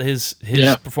 I thought his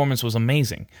performance was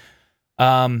amazing.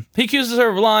 He accuses her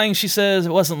of lying. She says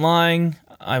it wasn't lying.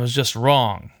 I was just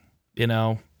wrong.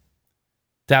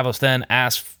 Davos then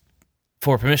asks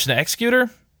for permission to execute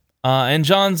her, and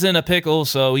Jon's in a pickle,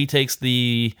 so he takes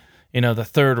the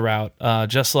third route,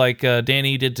 just like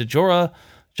Dany did to Jorah.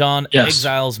 Jon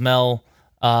exiles Mel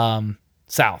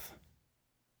south.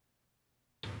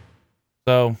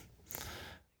 So,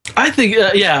 I think,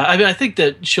 I think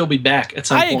that she'll be back at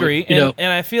some point. I agree, and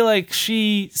I feel like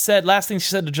last thing she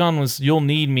said to Jon was, "You'll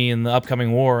need me in the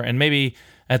upcoming war," and maybe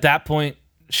at that point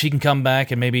she can come back,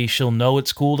 and maybe she'll know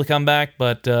it's cool to come back.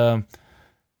 But I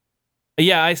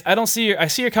don't see her. I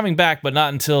see her coming back, but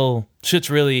not until shit's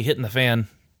really hitting the fan.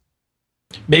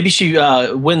 Maybe she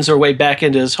wins her way back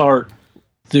into his heart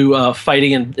through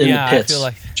fighting in the pits, I feel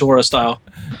like Jorah style.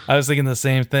 I was thinking the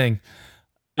same thing.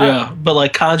 Yeah, but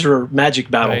like conjurer magic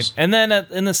battles. Right. And then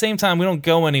in the same time, we don't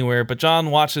go anywhere, but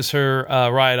Jon watches her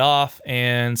ride off,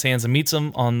 and Sansa meets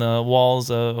him on the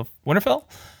walls of Winterfell.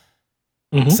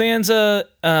 Sansa,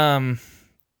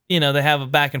 they have a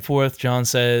back and forth. Jon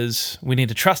says, we need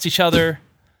to trust each other.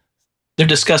 They're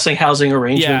discussing housing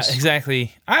arrangements. Yeah,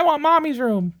 exactly. I want mommy's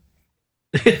room.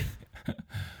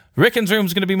 Rickon's room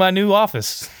is going to be my new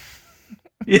office.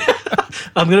 Yeah,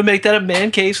 I'm going to make that a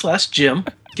man cave / gym.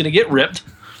 Going to get ripped.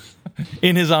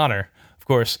 In his honor, of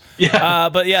course. Yeah.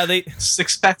 But yeah, they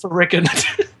 6-pack for Rickon.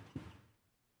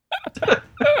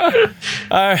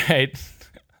 All right.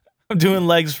 I'm doing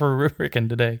legs for Rickon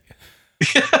today.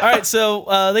 All right,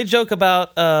 so they joke about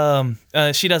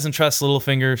she doesn't trust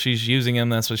Littlefinger. She's using him.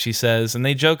 That's what she says. And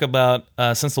they joke about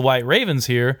since the White Raven's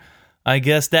here, I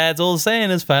guess Dad's old saying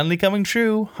is finally coming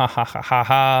true. Ha ha ha ha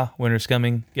ha. Winter's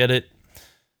coming. Get it?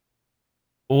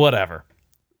 Whatever.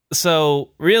 So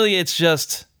really, it's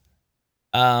just,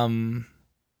 I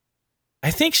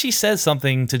think she says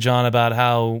something to Jon about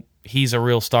how he's a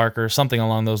real Stark or something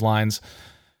along those lines.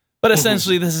 But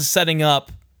essentially, this is setting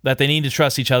up that they need to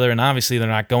trust each other, and obviously they're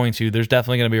not going to. There's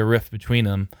definitely going to be a rift between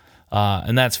them,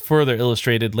 and that's further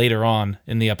illustrated later on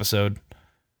in the episode.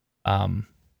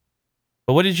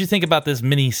 But what did you think about this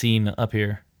mini scene up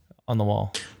here on the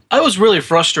wall? I was really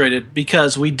frustrated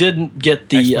because we didn't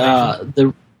get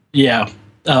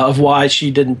of why she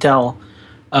didn't tell,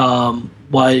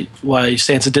 why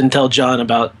Sansa didn't tell Jon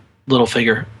about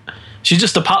Littlefinger. She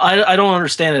just I don't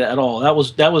understand it at all. That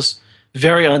was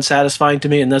very unsatisfying to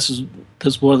me, and this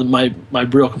is one of my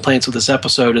real complaints with this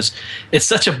episode. Is it's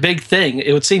such a big thing.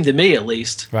 It would seem to me, at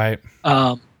least. Right.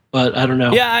 But I don't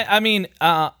know. Yeah, I mean,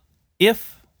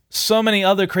 if so many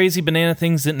other crazy banana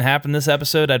things didn't happen this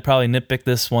episode, I'd probably nitpick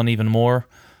this one even more.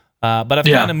 But I've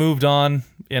kind of moved on.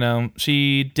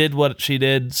 She did what she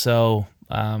did, so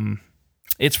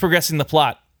it's progressing the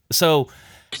plot. So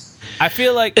I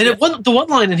feel like... And the one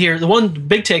line in here, the one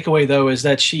big takeaway, though, is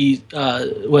that she,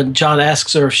 when Jon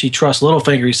asks her if she trusts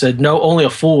Littlefinger, he said, no, only a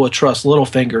fool would trust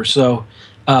Littlefinger. So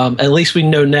at least we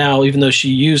know now, even though she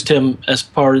used him as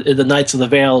part of the Knights of the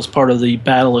Vale as part of the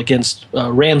battle against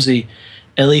Ramsay,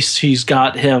 at least he's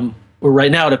got him, or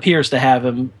right now it appears to have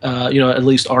him, at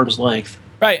least arm's length.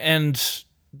 Right, and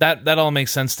that all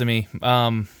makes sense to me.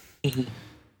 But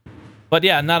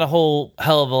yeah, not a whole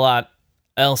hell of a lot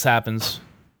else happens.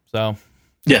 So,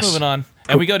 yes. Moving on.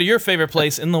 And we go to your favorite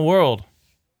place in the world.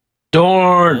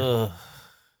 Dorne.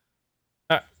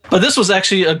 But this was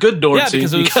actually a good Dorne scene.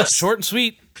 Because it was short and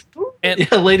sweet. And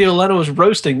Lady Olenna was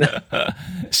roasting them.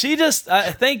 She just,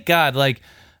 thank God, all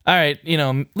right,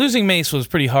 losing Mace was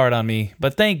pretty hard on me,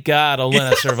 but thank God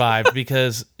Olenna survived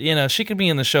because, she could be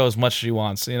in the show as much as she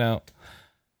wants,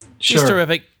 She's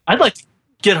terrific. I'd like to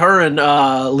get her and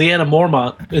Lyanna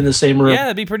Mormont in the same room. Yeah,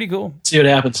 that'd be pretty cool. See what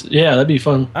happens. Yeah, that'd be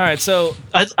fun. All right, so...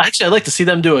 I'd like to see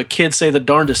them do a Kids Say the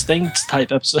Darndest Things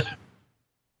type episode.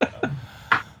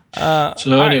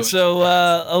 Olenna's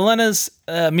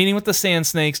meeting with the Sand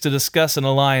Snakes to discuss an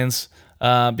alliance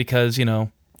because,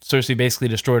 Cersei basically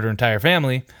destroyed her entire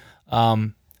family.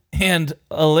 And,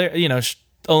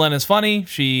 Olenna's funny.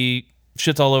 She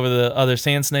shits all over the other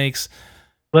Sand Snakes.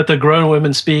 Let the grown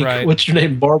women speak. Right. What's your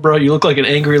name, Barbara? You look like an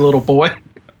angry little boy.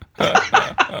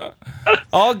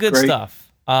 All good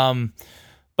stuff.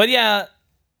 But yeah,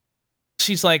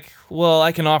 she's like, well,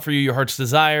 I can offer you your heart's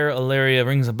desire. Illyria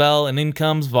rings a bell, and in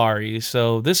comes Varys.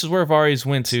 So this is where Varys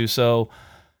went to. So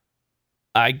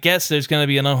I guess there's going to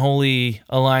be an unholy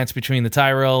alliance between the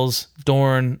Tyrells,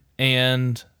 Dorne,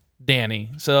 and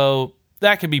Dany. So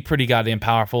that could be pretty goddamn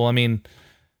powerful. I mean...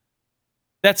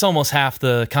 That's almost half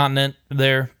the continent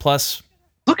there, plus...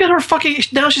 Look at her fucking...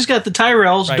 Now she's got the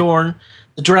Tyrells, right. Dorne,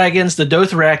 the Dragons, the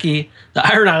Dothraki, the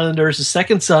Iron Islanders, the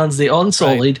Second Sons, the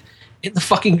Unsullied. Right. In the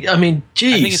fucking... I mean,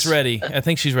 jeez. I think it's ready. I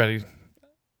think she's ready.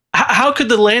 How could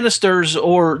the Lannisters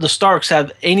or the Starks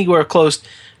have anywhere close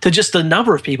to just the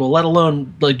number of people, let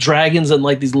alone dragons and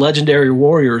these legendary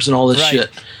warriors and all this shit?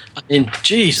 I mean,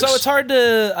 Jesus. So it's hard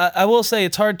to... I will say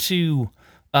it's hard to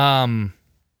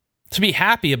be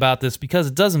happy about this because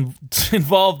it doesn't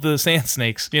involve the Sand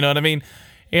Snakes. You know what I mean?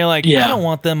 You're like, I don't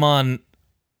want them on,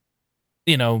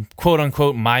 quote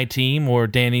unquote, my team or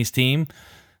Dany's team.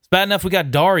 It's bad enough we got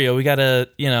Daario. We got to,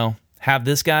 have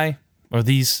this guy or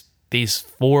these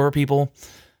 4 people.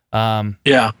 So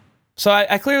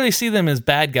I clearly see them as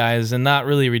bad guys and not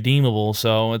really redeemable.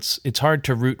 So it's hard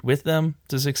to root with them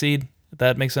to succeed. If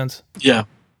that makes sense. Yeah.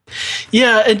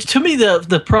 Yeah, and to me,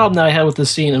 the problem that I had with this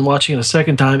scene and watching it a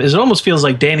second time is it almost feels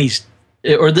like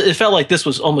it felt like this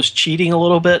was almost cheating a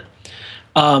little bit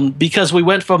because we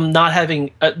went from not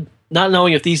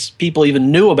knowing if these people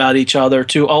even knew about each other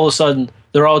to all of a sudden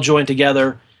they're all joined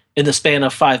together in the span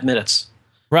of 5 minutes.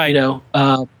 Right.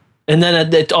 And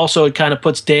then it also kind of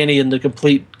puts Dany into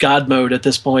complete God mode at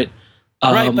this point.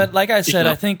 Right, but like I said,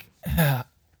 I think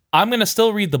I'm going to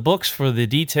still read the books for the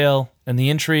detail and the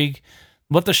intrigue.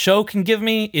 What the show can give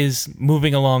me is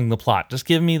moving along the plot. Just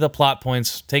give me the plot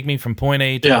points. Take me from point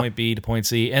A to point B to point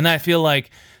C. And I feel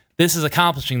like this is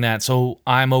accomplishing that, so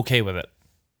I'm okay with it.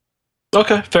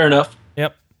 Okay, fair enough.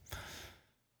 Yep.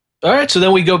 All right, so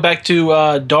then we go back to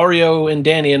Daario and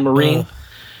Dany and Meereen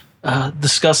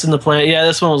discussing the plan. Yeah,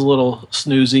 this one was a little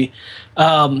snoozy.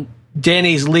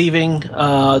 Dany's leaving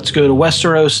to go to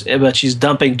Westeros, but she's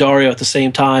dumping Daario at the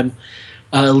same time.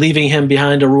 Leaving him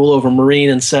behind to rule over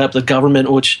Meereen and set up the government,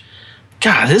 which,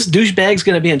 God, this douchebag's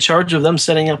going to be in charge of them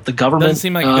setting up the government. Doesn't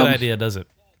seem like a good idea, does it?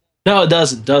 No, it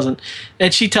doesn't.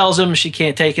 And she tells him she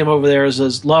can't take him over there as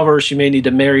his lover. She may need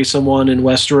to marry someone in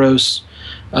Westeros.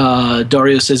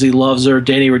 Daario says he loves her.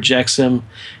 Dany rejects him.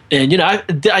 And,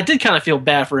 I did kind of feel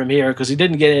bad for him here because he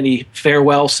didn't get any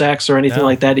farewell sex or anything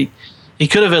like that. He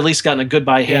could have at least gotten a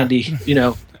goodbye handy,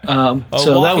 So that was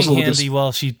a little handy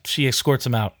while she escorts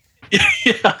him out.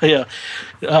 Yeah.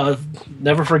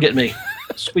 Never forget me.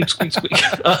 Squeak, squeak, squeak.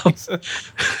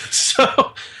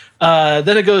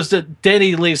 Then it goes to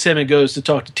Dany leaves him and goes to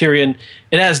talk to Tyrion.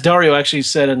 And as Daario actually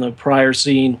said in the prior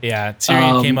scene,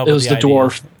 Tyrion came up with the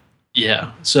dwarf.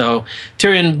 Yeah, so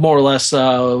Tyrion more or less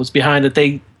was behind it.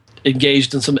 They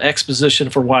engaged in some exposition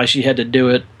for why she had to do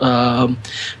it. But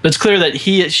it's clear that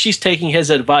she's taking his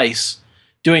advice,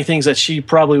 doing things that she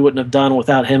probably wouldn't have done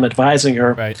without him advising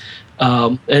her. Right.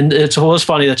 And it was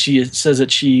funny that she says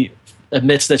that she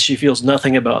admits that she feels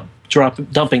nothing about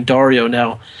dumping Daario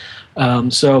now.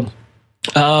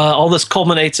 All this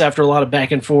culminates after a lot of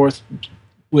back and forth.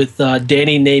 with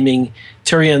Dany naming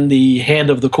Tyrion the Hand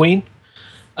of the Queen,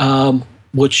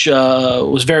 which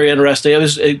was very interesting. It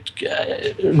was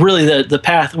really the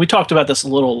path. We talked about this a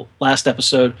little last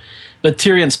episode, but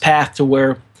Tyrion's path to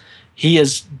where he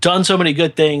has done so many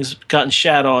good things, gotten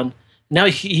shat on. Now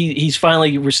he's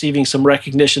finally receiving some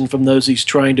recognition from those he's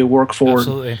trying to work for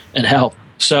and help.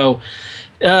 So,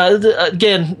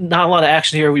 again, not a lot of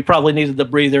action here. We probably needed the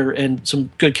breather and some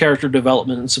good character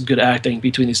development and some good acting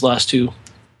between these last two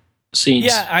scenes.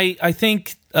 Yeah, I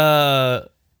think I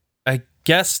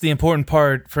guess the important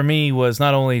part for me was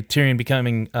not only Tyrion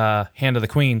becoming Hand of the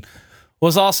Queen,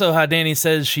 was also how Dany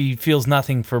says she feels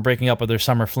nothing for breaking up with her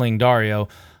summer fling Dario.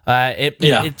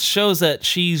 It shows that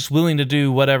she's willing to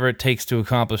do whatever it takes to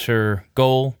accomplish her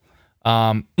goal,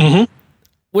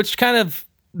 which kind of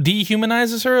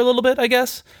dehumanizes her a little bit, I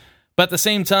guess. But at the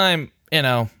same time,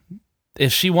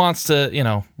 if she wants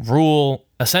to, rule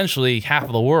essentially half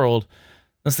of the world,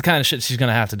 that's the kind of shit she's going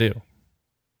to have to do.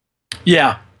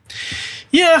 Yeah.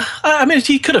 Yeah. I mean,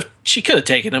 she could have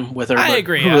taken him with her. I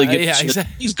agree. Really exactly.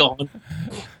 He's gone.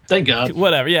 Thank God.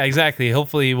 Whatever. Yeah, exactly.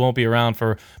 Hopefully he won't be around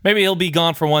maybe he'll be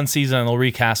gone for one season and they'll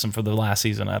recast him for the last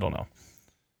season. I don't know.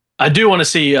 I do want to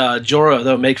see Jorah,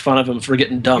 though, make fun of him for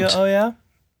getting dumped. Oh, yeah?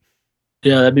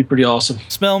 Yeah, that'd be pretty awesome.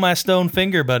 Smell my stone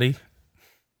finger, buddy.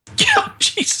 Yeah,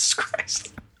 Jesus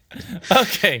Christ.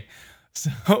 Okay.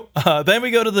 So then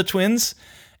we go to the twins,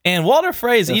 and Walder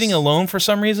Frey is eating alone for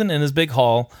some reason in his big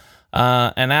hall,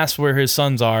 and asks where his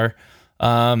sons are.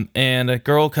 And a servant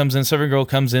girl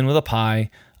comes in with a pie,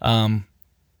 and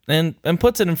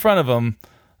puts it in front of him.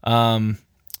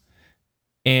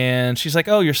 And she's like,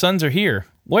 "Oh, your sons are here.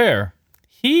 Where?"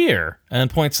 "Here," and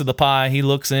points to the pie. He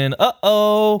looks in.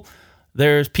 Uh-oh.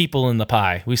 There's people in the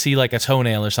pie. We see like a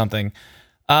toenail or something.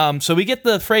 So we get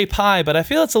the Frey pie, but I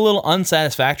feel it's a little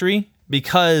unsatisfactory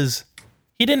because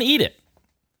he didn't eat it.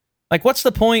 Like, what's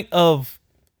the point of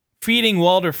feeding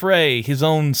Walder Frey his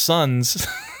own sons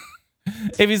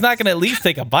if he's not going to at least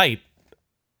take a bite?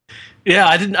 Yeah,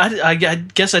 I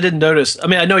guess I didn't notice. I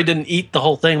mean, I know he didn't eat the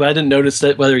whole thing, but I didn't notice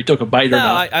that whether he took a bite or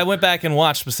not. I went back and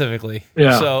watched specifically.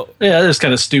 Yeah. So yeah, that's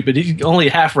kind of stupid. He only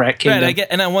half rat kingdom. Right.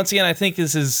 And once again, I think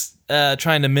this is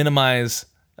trying to minimize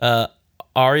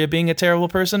Arya being a terrible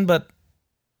person, but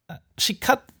she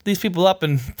cut these people up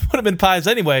and put them in pies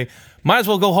anyway. Might as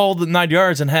well go hold the 9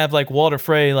 yards and have like Walder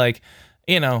Frey,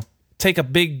 take a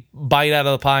big bite out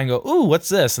of the pie and go, "Ooh, what's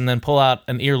this?" and then pull out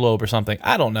an earlobe or something.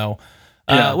 I don't know.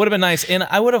 It would have been nice, and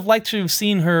I would have liked to have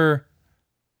seen her.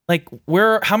 Like,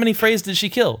 how many Freys did she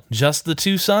kill? Just the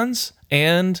two sons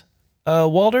and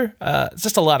Walder? It's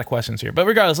just a lot of questions here. But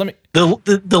regardless,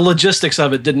 the logistics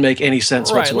of it didn't make any sense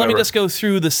whatsoever. Let me just go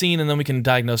through the scene, and then we can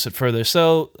diagnose it further.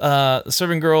 So, the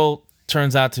servant girl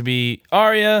turns out to be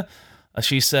Arya.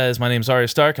 She says, "My name's Arya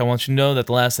Stark. I want you to know that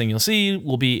the last thing you'll see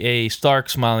will be a Stark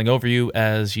smiling over you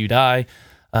as you die."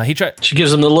 She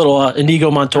gives him the little Inigo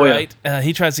Montoya. Right.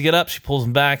 He tries to get up. She pulls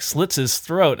him back, slits his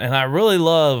throat, and I really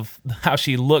love how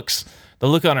she looks. The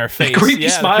look on her face, the creepy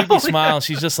smile.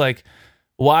 She's just like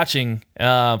watching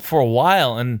for a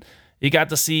while, and you got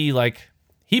to see like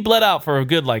he bled out for a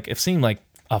good it seemed like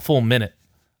a full minute.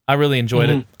 I really enjoyed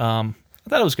it. I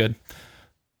thought it was good.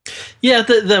 Yeah,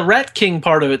 the Rat King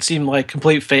part of it seemed like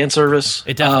complete fan service.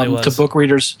 It definitely was to book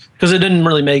readers because it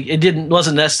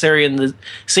wasn't necessary in the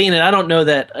scene. And I don't know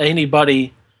that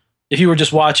anybody, if you were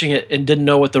just watching it and didn't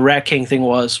know what the Rat King thing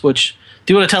was, which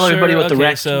do you want to tell everybody what the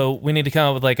Rat King? So we need to come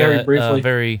up with like a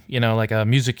very like a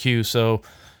music cue, so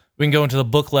we can go into the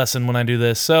book lesson when I do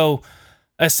this. So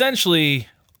essentially,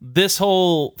 this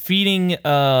whole feeding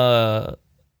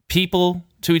people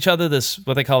to each other, this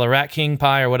what they call a Rat King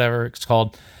pie or whatever it's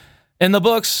called. In the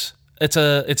books, it's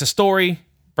a story.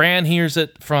 Bran hears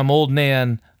it from old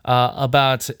Nan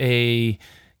about a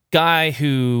guy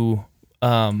who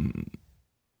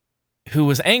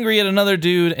was angry at another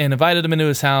dude and invited him into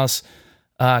his house,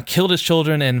 killed his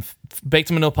children and baked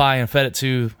him into a pie and fed it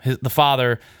to the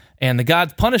father. And the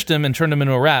god punished him and turned him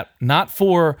into a rat, not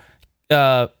for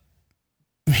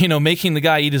making the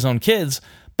guy eat his own kids,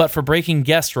 but for breaking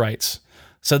guest rights.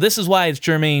 So this is why it's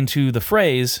germane to the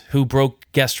Freys who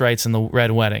broke guest rights in the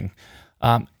Red Wedding.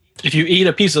 If you eat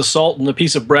a piece of salt and a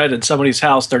piece of bread in somebody's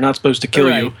house, they're not supposed to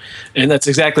kill you. And that's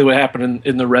exactly what happened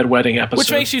in the Red Wedding episode.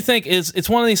 Which makes you think, it's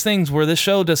one of these things where this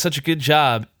show does such a good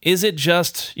job. Is it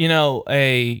just,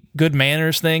 a good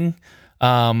manners thing?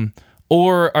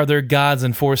 Or are there gods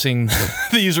enforcing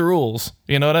these rules?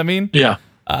 You know what I mean? Yeah.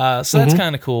 So that's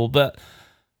kind of cool. But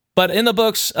in the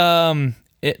books...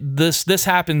 this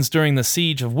happens during the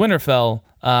siege of Winterfell.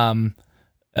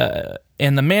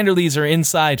 and the Manderleys are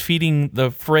inside feeding the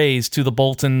Freys to the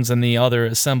Boltons and the other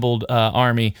assembled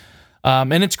army.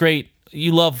 And it's great.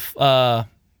 You love the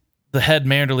head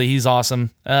Manderley. He's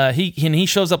awesome. He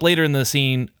shows up later in the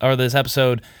scene or this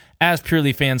episode as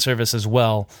purely fan service as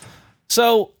well.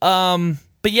 So,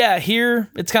 but yeah, here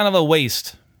it's kind of a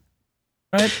waste.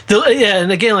 Right? And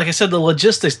again, like I said, the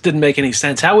logistics didn't make any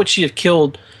sense. How would she have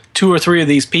killed 2 or 3 of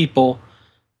these people,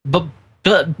 but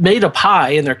made a pie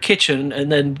in their kitchen? And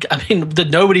then, I mean,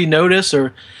 did nobody notice,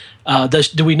 or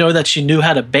do we know that she knew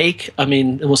how to bake? I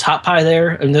mean, it was hot pie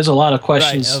there, and there's a lot of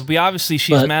questions. Right. Obviously,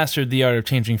 she's mastered the art of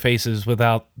changing faces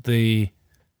without the,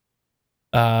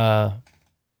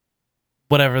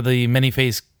 whatever the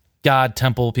many-face god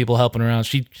temple people helping around.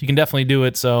 She can definitely do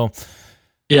it. So.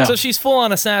 Yeah. So she's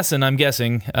full-on assassin, I'm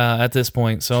guessing, at this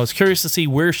point. So I was curious to see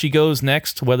where she goes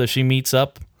next, whether she meets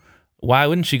up. Why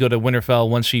wouldn't she go to Winterfell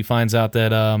once she finds out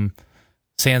that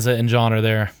Sansa and Jon are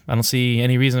there? I don't see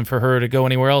any reason for her to go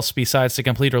anywhere else besides to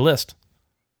complete her list.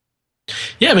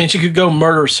 Yeah, I mean, she could go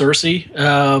murder Cersei.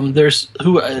 There's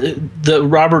the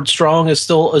Robert Strong is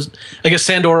still, I guess,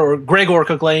 Sandor or Gregor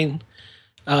Clegane.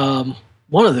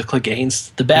 One of the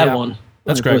Cleganes, the bad one.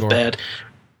 That's Gregor. Bad.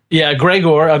 Yeah,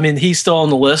 Gregor, I mean, he's still on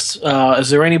the list. Is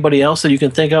there anybody else that you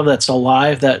can think of that's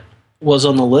alive that was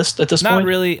on the list at this point? Not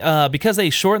really, because they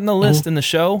shortened the list in the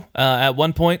show at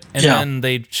one point, and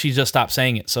then she just stopped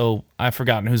saying it, so I've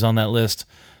forgotten who's on that list.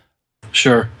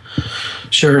 Sure.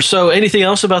 So anything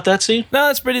else about that scene? No,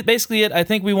 that's basically it. I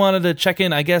think we wanted to check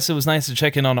in. I guess it was nice to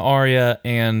check in on Arya,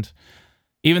 and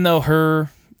even though her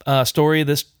story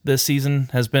this season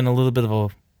has been a little bit of a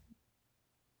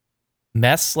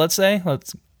mess, let's say.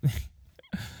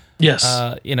 Yes.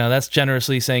 That's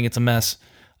generously saying it's a mess.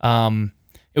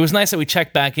 It was nice that we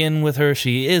checked back in with her.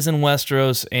 She is in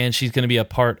Westeros, and she's going to be a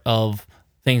part of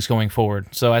things going forward.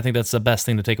 So I think that's the best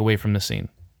thing to take away from this scene.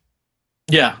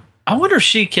 Yeah. I wonder if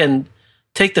she can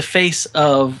take the face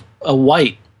of a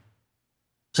White.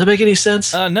 Does that make any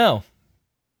sense? No.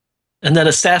 And then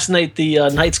assassinate the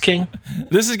Night's King?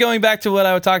 This is going back to what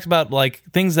I talked about, like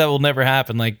things that will never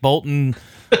happen, like Bolton's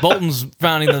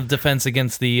founding the defense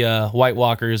against the White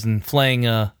Walkers and flaying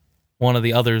one of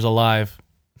the others alive.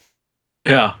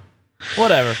 Yeah.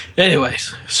 Whatever.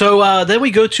 Anyways, so then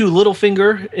we go to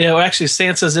Littlefinger. Actually,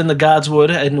 Sansa's in the Godswood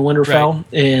in Winterfell, right.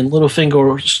 And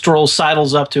Littlefinger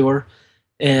sidles up to her,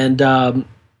 and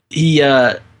he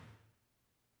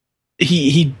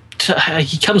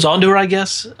comes on to her, I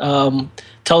guess.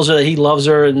 Tells her that he loves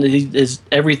her, and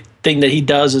everything that he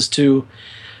does is to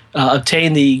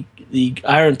obtain the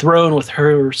Iron Throne with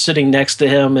her sitting next to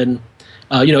him, and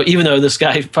even though this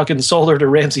guy fucking sold her to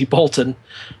Ramsay Bolton.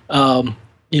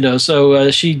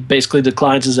 So she basically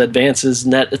declines his advances,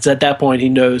 and it's at that point he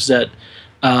knows that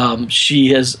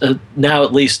she is now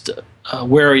at least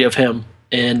wary of him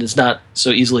and is not so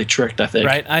easily tricked, I think.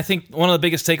 Right. I think one of the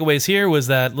biggest takeaways here was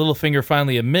that Littlefinger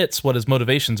finally admits what his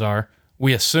motivations are,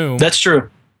 we assume. That's true.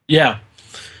 Yeah.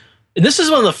 And this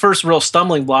is one of the first real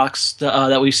stumbling blocks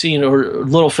that we've seen, or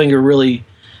Littlefinger really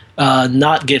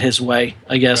not get his way,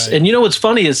 I guess. Right. And what's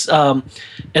funny is,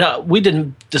 we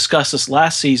didn't discuss this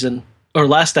last season, or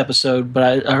last episode,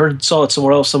 but I saw it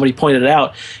somewhere else. Somebody pointed it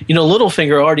out.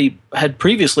 Littlefinger already had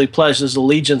previously pledged his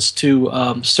allegiance to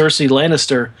Cersei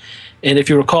Lannister, and if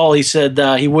you recall, he said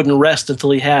he wouldn't rest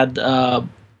until he had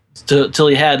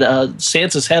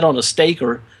Sansa's head on a stake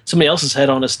or somebody else's head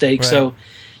on a stake. Right. So,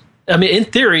 I mean, in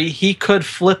theory, he could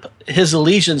flip his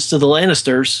allegiance to the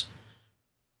Lannisters,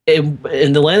 and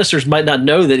the Lannisters might not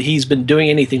know that he's been doing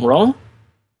anything wrong,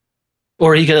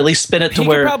 or he could at least spin it to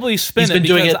where probably spin he's been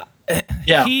doing it.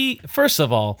 Yeah. First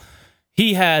of all,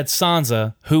 he had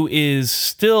Sansa, who is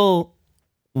still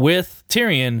with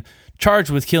Tyrion, charged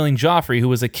with killing Joffrey, who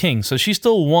was a king. So she's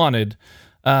still wanted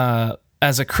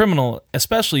as a criminal,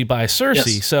 especially by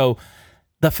Cersei. Yes. So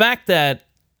the fact that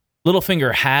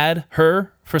Littlefinger had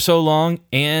her for so long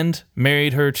and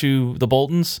married her to the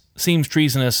Boltons seems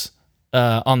treasonous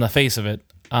on the face of it.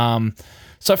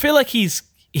 So I feel like he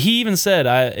even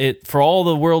said, for all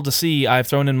the world to see, I've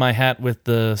thrown in my hat with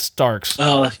the Starks.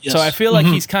 Oh, yes. So I feel like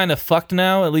he's kind of fucked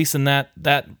now, at least in that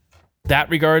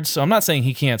regard. So I'm not saying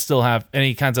he can't still have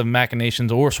any kinds of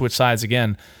machinations or switch sides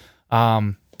again.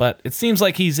 But it seems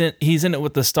like he's in it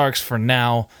with the Starks for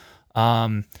now.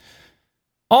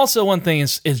 Also, one thing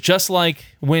is just like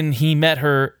when he met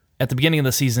her at the beginning of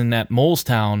the season at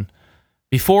Molestown,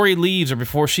 before he leaves or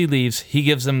before she leaves, he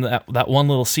gives them that one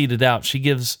little seed of doubt.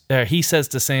 He says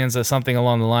to Sansa something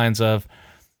along the lines of,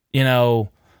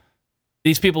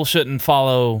 these people shouldn't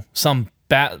follow some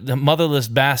motherless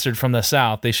bastard from the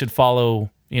south. They should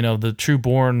follow, the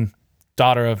true-born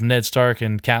daughter of Ned Stark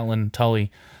and Catelyn Tully.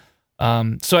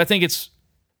 So I think it's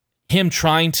him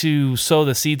trying to sow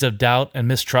the seeds of doubt and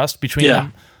mistrust between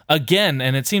them again,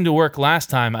 and it seemed to work last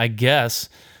time, I guess.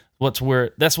 That's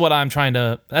how I'm trying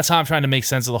to make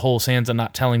sense of the whole Sansa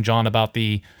not telling Jon about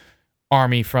the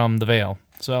army from the Vale.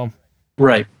 So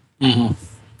right. Mm-hmm.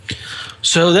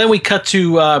 So then we cut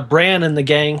to Bran and the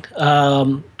gang.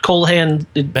 Cold Hand,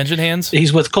 Benjen Hands.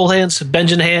 He's with Cold Hands,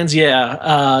 Benjen Hands.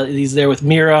 Yeah, he's there with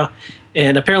Mira,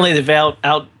 and apparently they've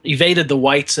out evaded the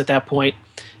Whites at that point.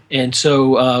 And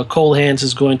so Cold Hands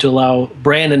is going to allow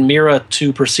Bran and Mira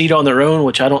to proceed on their own,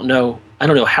 which I don't know. I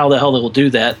don't know how the hell they will do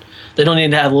that. They don't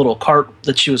even have a little cart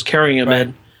that she was carrying him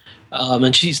in. And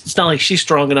it's not like she's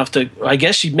strong enough to. I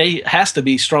guess she has to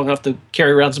be strong enough to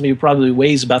carry around somebody who probably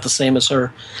weighs about the same as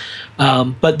her.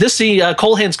 But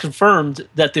Cold Hands confirmed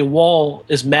that the wall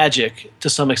is magic to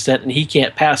some extent, and he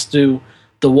can't pass through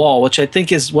the wall, which I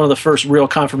think is one of the first real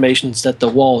confirmations that the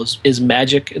wall is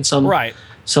magic in some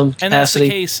some capacity. And that's the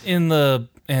case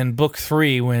in book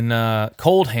 3 when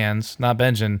Cold Hands, not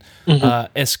Benjen,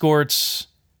 escorts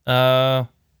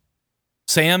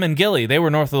Sam and Gilly. They were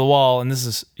north of the wall, and this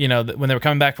is when they were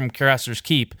coming back from Caraster's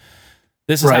Keep.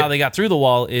 This is how they got through the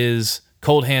wall. Is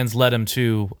Cold Hands led him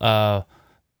to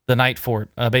the Night Fort,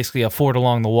 basically a fort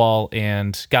along the wall,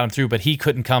 and got him through, but he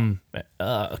couldn't come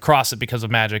across it because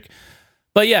of magic.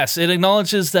 But yes, it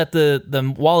acknowledges that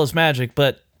the wall is magic,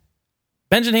 but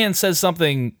Benjen Hands says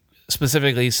something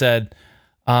specifically. He said,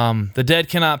 the dead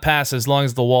cannot pass as long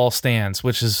as the wall stands,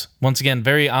 which is, once again,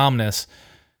 very ominous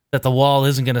that the wall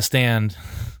isn't going to stand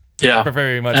for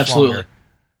very much longer.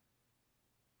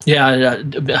 Yeah,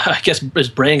 I guess, is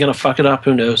Bran going to fuck it up?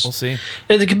 Who knows? We'll see.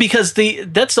 Because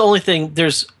that's the only thing.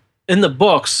 There's in the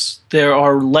books, there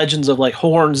are legends of like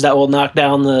horns that will knock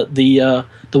down the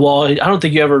wall. I don't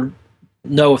think you ever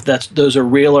know if those are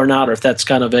real or not, or if that's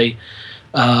kind of a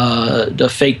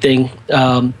fake thing.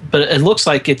 But it looks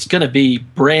like it's going to be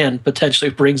Bran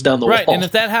potentially brings down the wall. Right, and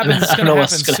if that happens, it's going to happen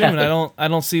soon. I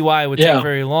don't see why it would take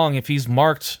very long if he's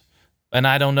marked. And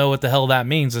I don't know what the hell that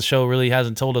means. The show really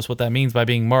hasn't told us what that means by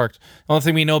being marked. The only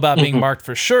thing we know about being marked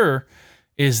for sure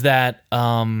is that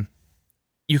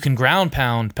you can ground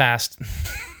pound past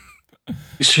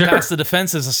past the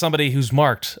defenses of somebody who's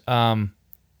marked.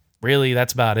 Really,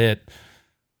 that's about it.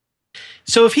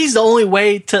 So if he's the only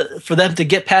way for them to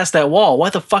get past that wall, why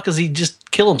the fuck does he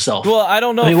just kill himself? Well, I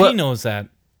don't know if he knows that.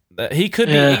 He could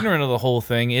be ignorant of the whole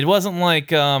thing. It wasn't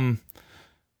like...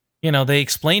 they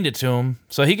explained it to him,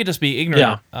 so he could just be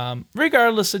ignorant. Yeah.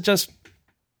 Regardless, it just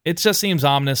seems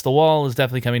ominous. The wall is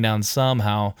definitely coming down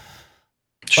somehow.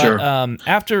 Sure. But,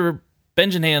 after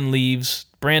Benjen Hand leaves,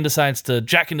 Bran decides to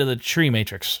jack into the tree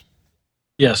matrix.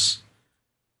 Yes.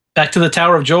 Back to the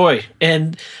Tower of Joy,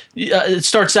 and it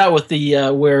starts out with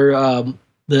the where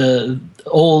the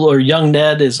old or young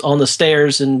Ned is on the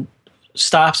stairs and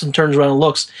stops and turns around and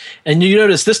looks, and you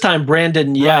notice this time Bran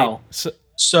didn't yell. Right.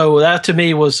 So that to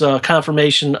me was a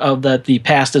confirmation of that the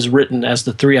past is written, as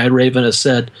the Three-Eyed Raven has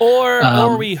said.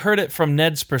 Or we heard it from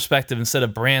Ned's perspective instead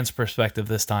of Bran's perspective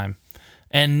this time.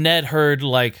 And Ned heard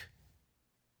like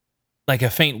a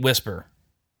faint whisper.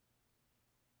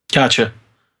 Gotcha.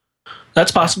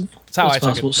 That's possible. That's how I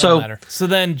took it. So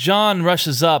then Jon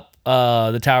rushes up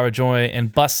the Tower of Joy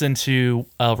and busts into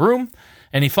a room,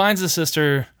 and he finds his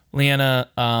sister,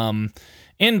 Lyanna,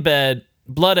 in bed,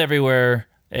 blood everywhere.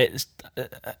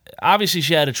 Obviously,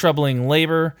 she had a troubling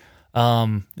labor.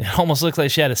 It almost looked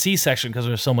like she had a C-section because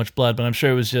there was so much blood, but I'm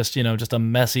sure it was just a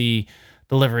messy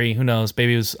delivery. Who knows?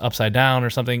 Baby was upside down or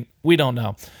something. We don't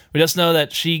know. We just know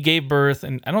that she gave birth,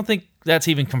 and I don't think that's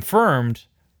even confirmed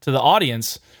to the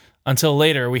audience until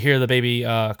later we hear the baby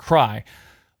cry.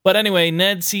 But anyway,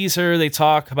 Ned sees her. They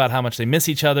talk about how much they miss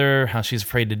each other, how she's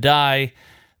afraid to die.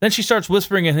 Then she starts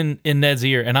whispering in Ned's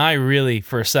ear, and I really,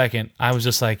 for a second, I was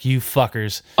just like, you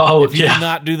fuckers. If you do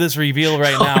not do this reveal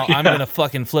right now, I'm going to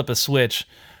fucking flip a switch.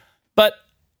 But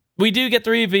we do get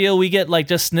the reveal. We get,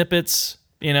 just snippets,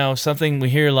 something we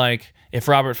hear, if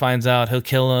Robert finds out, he'll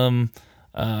kill him.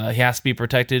 He has to be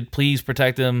protected. Please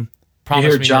protect him. Promise you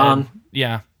hear me, John. Ned.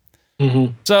 Yeah.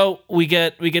 Mm-hmm. So we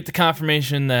get the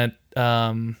confirmation that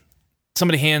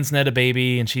somebody hands Ned a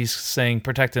baby, and she's saying,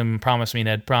 protect him, promise me,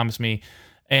 Ned, promise me.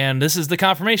 And this is the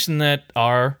confirmation that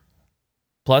R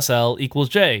plus L equals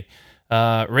J.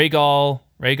 Rhaegar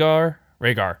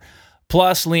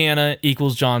plus Lyanna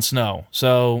equals Jon Snow.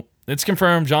 So it's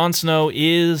confirmed Jon Snow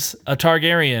is a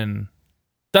Targaryen.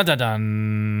 Dun dun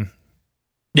dun.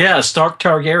 Yeah, Stark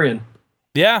Targaryen.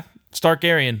 Yeah,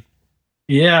 Starkarian.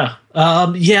 Yeah,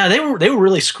 they were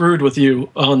really screwed with you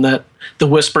on the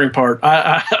whispering part.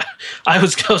 I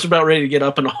was about ready to get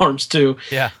up in arms too.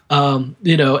 Yeah. And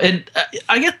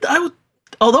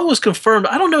although it was confirmed,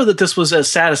 I don't know that this was as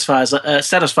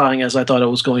satisfying as I thought it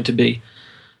was going to be.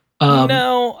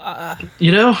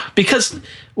 Because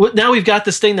now we've got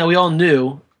this thing that we all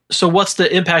knew. So what's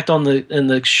the impact in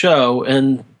the show?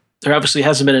 And there obviously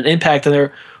hasn't been an impact, and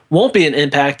there won't be an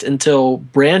impact until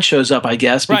Bran shows up, I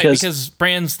guess. Because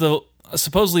Bran's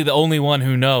supposedly the only one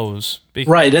who knows.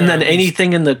 Right, and then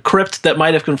anything in the crypt that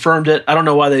might have confirmed it, I don't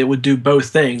know why they would do both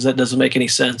things. That doesn't make any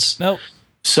sense. Nope.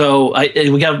 So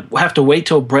we have to wait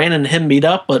till Bran and him meet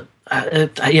up, but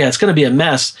it's going to be a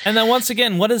mess. And then once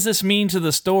again, what does this mean to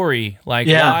the story?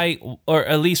 Why, or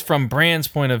at least from Bran's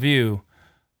point of view,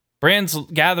 Bran's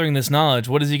gathering this knowledge.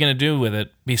 What is he going to do with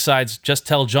it besides just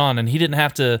tell Jon? And he didn't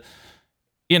have to,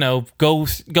 go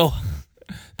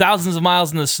thousands of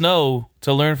miles in the snow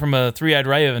to learn from a three-eyed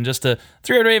raven.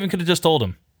 Three-eyed raven could have just told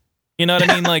him. You know what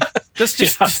I mean? Like, he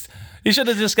should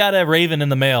have just got a raven in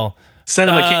the mail.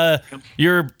 Send him a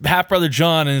your half brother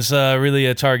Jon is really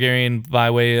a Targaryen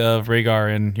by way of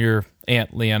Rhaegar, and your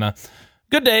aunt Lyanna.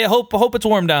 Good day. I hope it's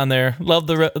warm down there. Love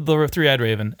the three-eyed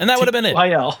raven, and that would have been it.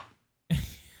 YL.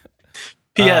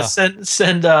 P.S.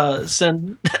 Send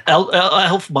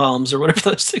elf bombs or whatever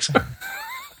those things are.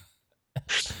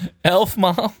 Elf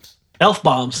bombs. Elf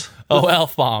bombs. Oh,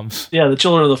 elf bombs. Yeah, the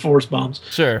Children of the Forest bombs.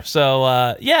 Sure. So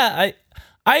I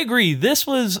agree.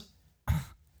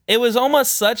 It was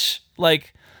almost such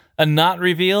like a not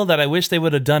reveal that I wish they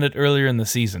would have done it earlier in the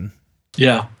season.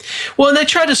 Yeah. Well, and they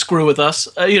tried to screw with us,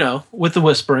 with the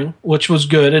whispering, which was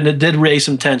good, and it did raise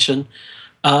some tension.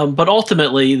 But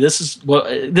ultimately, this is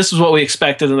what we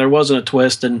expected, and there wasn't a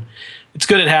twist, and it's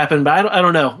good it happened. But I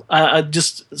don't know. I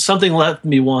just something left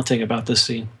me wanting about this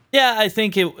scene. Yeah, I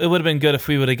think it would have been good if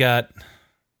we would have got.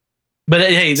 But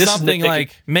hey, this something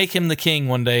like make him the king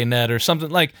one day, Ned, or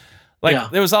something like.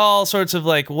 There was all sorts of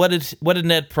what did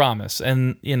Ned promise?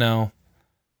 And,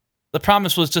 the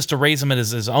promise was just to raise him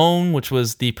as his own, which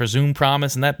was the presumed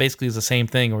promise. And that basically is the same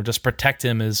thing, or just protect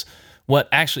him is what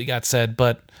actually got said.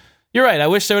 But you're right. I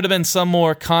wish there would have been some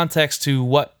more context to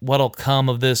what'll come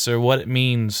of this or what it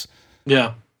means.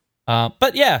 Yeah.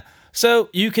 But yeah, so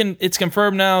it's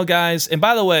confirmed now, guys. And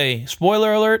by the way,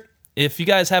 spoiler alert, if you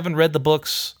guys haven't read the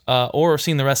books or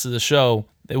seen the rest of the show,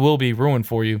 it will be ruined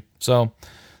for you. So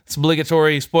it's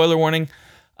obligatory spoiler warning.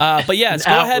 But yeah, let's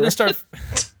go ahead and start.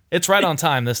 It's right on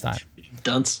time this time.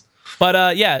 Dunce.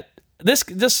 But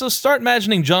so start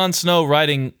imagining Jon Snow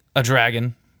riding a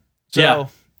dragon. So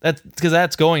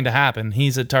that's going to happen.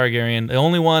 He's a Targaryen. The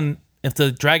only one, if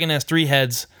the dragon has 3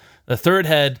 heads, the third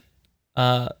head,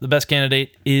 the best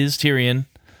candidate is Tyrion.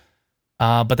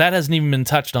 But that hasn't even been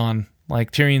touched on.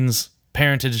 Like, Tyrion's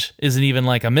parentage isn't even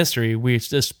like a mystery. We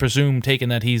just presume taken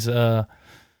that he's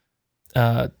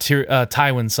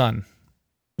Tywin's son.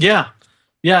 Yeah.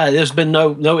 There's been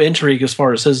no intrigue as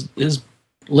far as his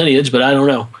lineage, but I don't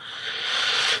know,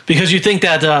 because you think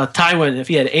that Tywin, if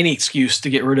he had any excuse to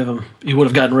get rid of him, he would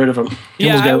have gotten rid of him.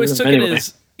 I always took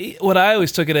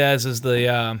it as is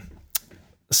the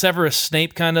Severus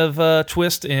Snape kind of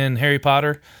twist in Harry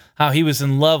Potter, how he was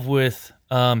in love with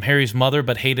Harry's mother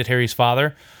but hated Harry's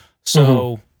father,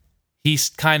 so he's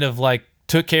kind of like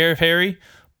took care of Harry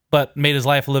but made his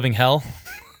life a living hell.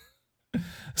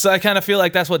 So I kind of feel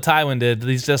like that's what Tywin did.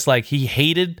 He's just like, he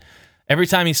hated, every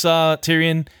time he saw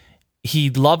Tyrion, he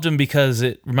loved him because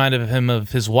it reminded him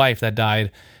of his wife that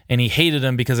died, and he hated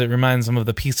him because it reminds him of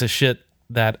the piece of shit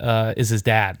that is his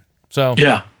dad. So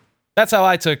yeah, that's how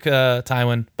I took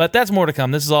Tywin, but that's more to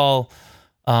come. This is all,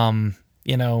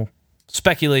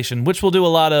 speculation, which we'll do a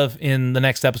lot of in the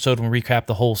next episode when we recap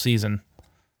the whole season.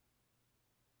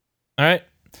 All right.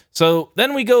 So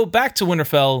then we go back to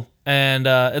Winterfell, and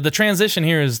the transition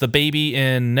here is the baby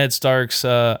in Ned Stark's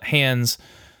hands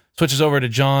switches over to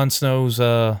Jon Snow's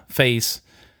face.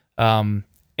 And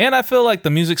I feel like the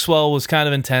music swell was kind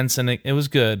of intense, and it was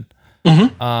good.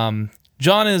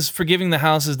 Jon is forgiving the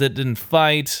houses that didn't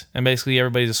fight, and basically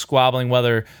everybody's just squabbling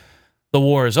whether the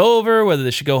war is over, whether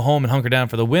they should go home and hunker down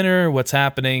for the winter, what's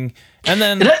happening. And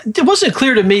then it wasn't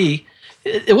clear to me.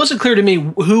 It wasn't clear to me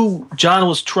who Jon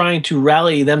was trying to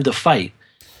rally them to fight,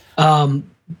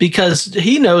 because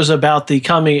he knows about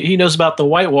he knows about the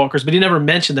White Walkers, but he never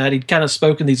mentioned that. He'd kind of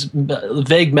spoken these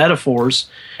vague metaphors.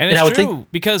 And it's true,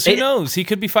 because who knows? He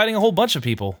could be fighting a whole bunch of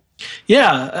people.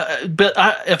 Yeah, but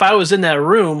if I was in that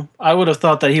room, I would have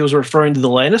thought that he was referring to the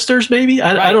Lannisters, maybe?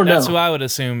 I don't know. That's who I would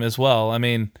assume as well. I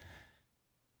mean...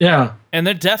 Yeah. And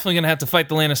they're definitely going to have to fight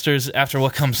the Lannisters after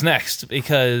what comes next,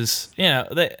 because,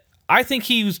 I think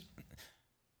he was...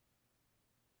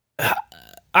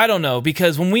 I don't know,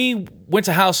 because when we went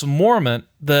to House of Mormont,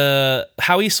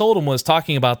 how he sold them was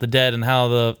talking about the dead and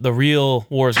how the real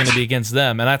war is going to be against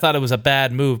them. And I thought it was a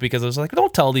bad move because I was like,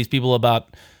 don't tell these people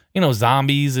about,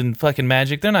 zombies and fucking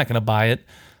magic. They're not going to buy it.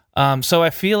 So I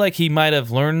feel like he might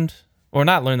have learned or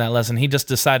not learned that lesson. He just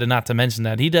decided not to mention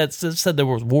that. He said there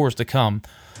were wars to come.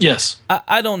 Yes.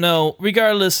 I don't know.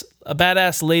 Regardless, a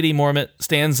badass Lady Mormont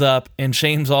stands up and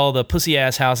shames all the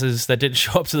pussy-ass houses that didn't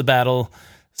show up to the battle,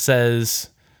 says...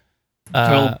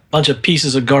 a bunch of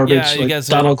pieces of garbage, you guys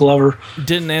Donald Glover.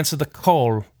 Didn't answer the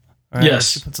call. Right?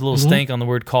 Yes. She puts a little stank on the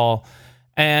word call.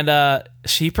 And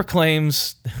she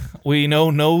proclaims, we know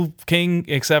no king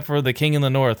except for the king in the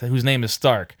north, whose name is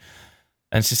Stark.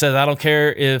 And she says, I don't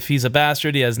care if he's a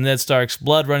bastard. He has Ned Stark's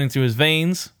blood running through his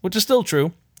veins, which is still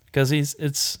true because he's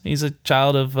a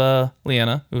child of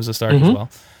Lyanna, who's a Stark as well.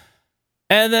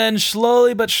 And then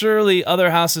slowly but surely,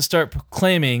 other houses start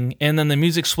proclaiming, and then the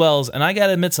music swells. And I got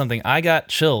to admit something. I got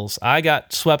chills. I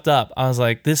got swept up. I was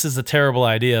like, this is a terrible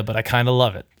idea, but I kind of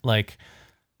love it. Like,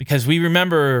 because we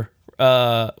remember,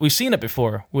 we've seen it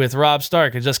before with Robb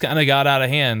Stark. It just kind of got out of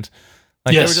hand.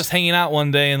 Like, they were just hanging out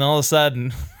one day, and all of a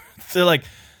sudden, they're like,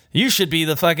 you should be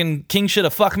the fucking king shit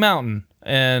of Fuck Mountain.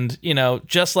 And,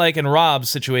 just like in Robb's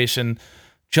situation,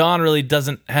 Jon really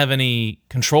doesn't have any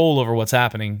control over what's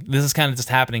happening. This is kind of just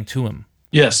happening to him.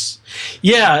 Yes.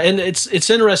 Yeah, and it's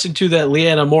interesting, too, that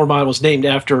Lyanna Mormont was named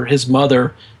after his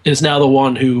mother and is now the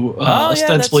one who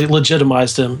ostensibly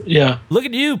legitimized him. Yeah. Look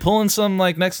at you pulling some,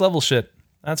 next level shit.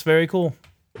 That's very cool.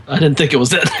 I didn't think it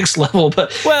was that next level,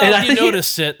 but... Well, you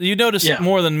noticed it. You noticed it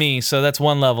more than me, so that's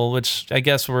one level, which I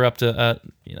guess we're up to,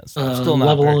 still not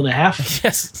level and a half?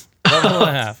 Yes, level and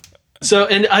a half. So,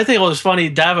 and I think it was funny,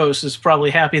 Davos is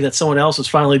probably happy that someone else is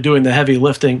finally doing the heavy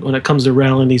lifting when it comes to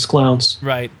rallying these clowns.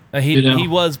 Right. He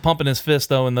was pumping his fist,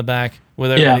 though, in the back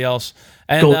with everybody else.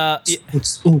 And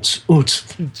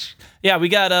yeah, we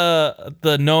got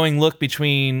the knowing look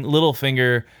between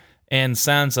Littlefinger and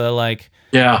Sansa.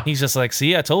 He's just like,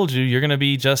 see, I told you, you're going to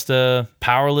be just a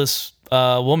powerless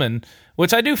woman,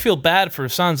 which I do feel bad for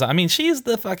Sansa. I mean, she's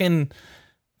the fucking...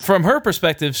 From her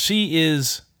perspective, she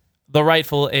is... the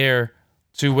rightful heir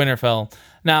to Winterfell.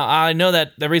 Now, I know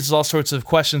that raises all sorts of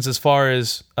questions as far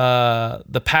as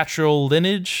the patrial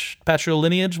lineage,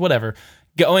 whatever,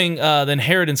 the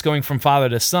inheritance going from father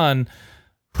to son.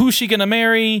 Who's she going to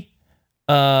marry?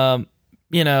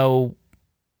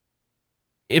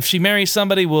 If she marries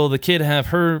somebody, will the kid have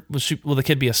her? Will the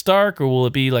kid be a Stark, or will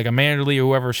it be like a Manderly or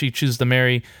whoever she chooses to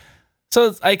marry?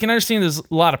 So I can understand there's a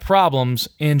lot of problems,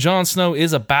 and Jon Snow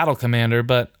is a battle commander,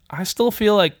 but I still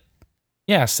feel like,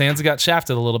 Sansa got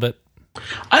shafted a little bit.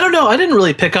 I don't know. I didn't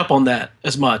really pick up on that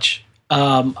as much.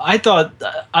 I thought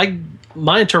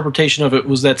my interpretation of it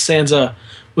was that Sansa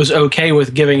was okay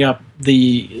with giving up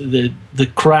the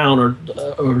crown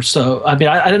or so. I mean,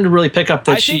 I didn't really pick up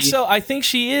that. I think so. I think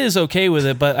she is okay with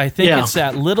it, but I think it's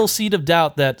that little seed of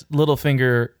doubt that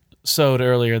Littlefinger sowed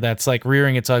earlier that's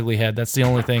rearing its ugly head. That's the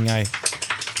only thing It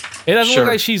doesn't look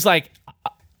like she's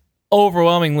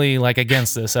overwhelmingly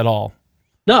against this at all.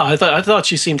 No, I thought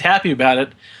she seemed happy about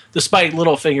it, despite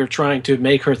Littlefinger trying to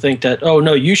make her think that, oh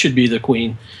no, you should be the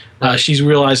queen. Right. She's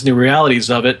realizing the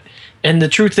realities of it, and the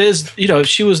truth is, if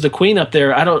she was the queen up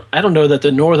there, I don't know that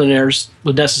the Northerners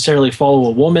would necessarily follow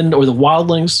a woman or the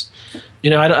wildlings.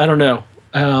 I don't know.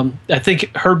 I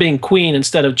think her being queen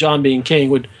instead of Jon being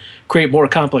king would create more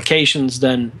complications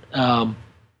than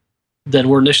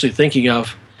we're initially thinking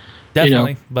of.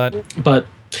 Definitely, but.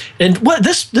 And what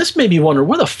this made me wonder,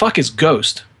 where the fuck is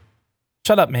Ghost?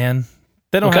 Shut up, man.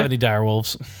 They don't have any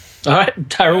direwolves. All right,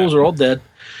 direwolves are all dead.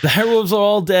 Direwolves are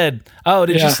all dead. Oh,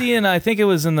 did you see I think it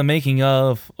was in the making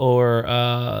of, or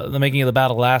the making of the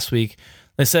battle last week,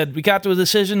 they said, we got to a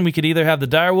decision, we could either have the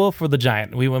direwolf or the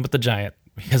giant. We went with the giant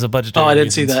because of budgetary I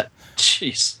didn't reasons. see that.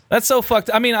 Jeez. That's so fucked.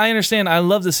 I mean, I understand. I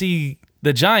love to see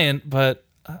the giant, but...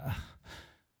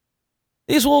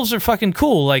 these wolves are fucking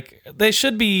cool. They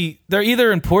should be... They're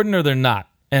either important or they're not.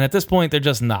 And at this point, they're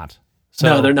just not. So,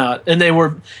 no, they're not. And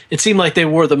it seemed like they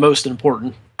were the most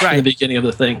important in the beginning of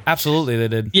the thing. Absolutely, they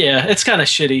did. Yeah, it's kind of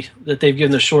shitty that they've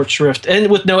given the short shrift.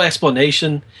 And with no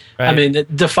explanation. Right. I mean,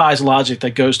 it defies logic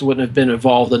that Ghost wouldn't have been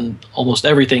involved in almost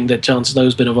everything that Jon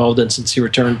Snow's been involved in since he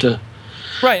returned to...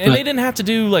 Right, and they didn't have to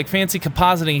do fancy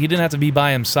compositing. He didn't have to be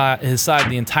by his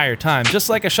side the entire time. Just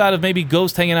like a shot of maybe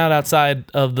Ghost hanging out outside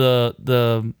of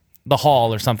the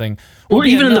hall or something. Or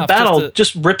even in the battle,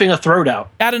 just ripping a throat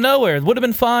out. Out of nowhere. It would have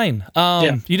been fine.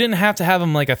 You didn't have to have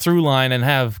him a through line and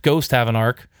have Ghost have an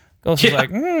arc. Ghost was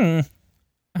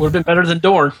Would have been better than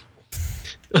Dorne.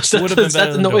 Is that, Would have been is that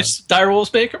better the than noise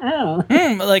direwolves make?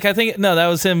 Like, I think, no, that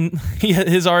was him.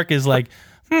 His arc is like,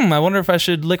 I wonder if I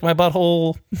should lick my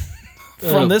butthole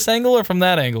from this angle or from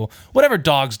that angle. Whatever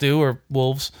dogs do, or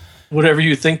wolves. Whatever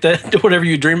you think that, whatever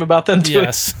you dream about them doing.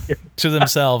 Yes, to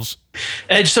themselves.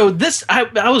 And so this,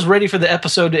 I was ready for the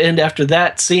episode to end after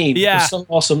that scene. Yeah. It was so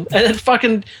awesome. And then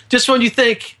fucking, just when you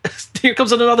think, here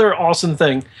comes another awesome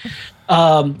thing.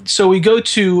 So we go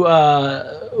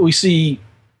to, we see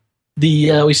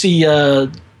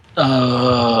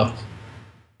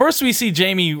First, we see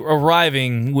Jaime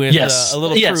arriving with a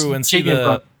little crew and see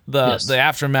the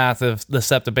aftermath of the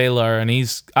Sept of Baelor, and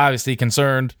he's obviously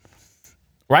concerned,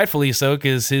 rightfully so,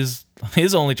 because his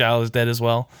only child is dead as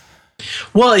well.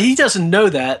 Well, he doesn't know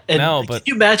that. And no, but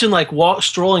can you imagine like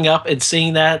strolling up and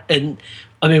seeing that? And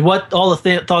I mean, what all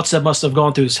the thoughts that must have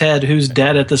gone through his head? Who's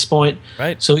dead at this point?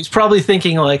 Right. So he's probably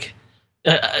thinking like,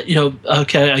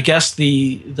 okay, I guess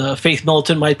the Faith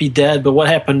Militant might be dead, but what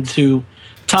happened to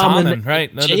Tommen?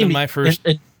 Right. That would have been my first.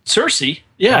 And Cersei,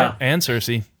 yeah, right. And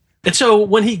Cersei. And so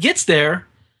when he gets there,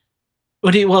 so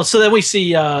then we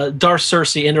see Darth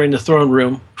Cersei entering the throne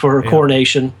room for her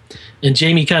coronation, and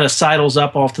Jaime kind of sidles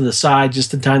up off to the side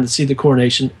just in time to see the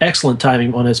coronation. Excellent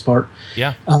timing on his part.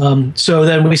 Yeah. So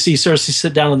then we see Cersei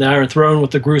sit down on the Iron Throne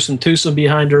with the gruesome twosome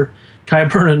behind her,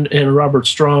 Qyburn and Robert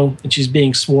Strong, and she's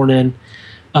being sworn in.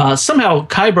 Somehow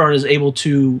Qyburn is able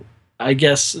to, I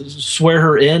guess, swear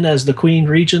her in as the Queen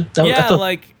Regent.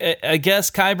 I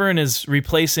guess Qyburn is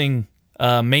replacing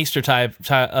Maester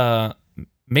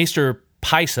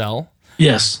Pycelle.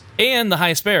 Yes. And the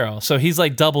High Sparrow. So he's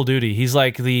like double duty. He's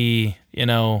like the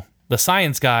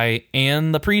science guy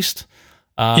and the priest.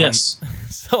 Yes.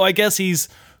 So I guess he's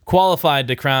qualified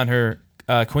to crown her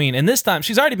queen. And this time,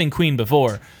 she's already been queen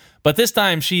before, but this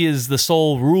time she is the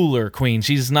sole ruler queen.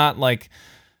 She's not like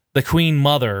the queen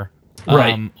mother,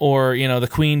 right? Or the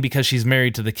queen because she's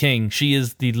married to the king. She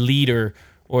is the leader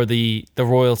or the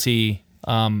royalty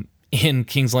in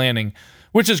King's Landing,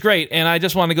 which is great. And I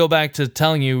just want to go back to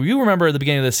telling you remember at the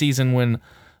beginning of the season when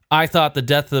I thought the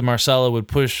death of Marcella would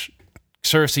push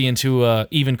Cersei into an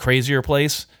even crazier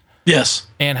place. Yes.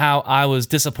 And how I was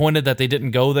disappointed that they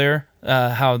didn't go there.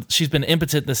 How she's been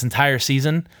impotent this entire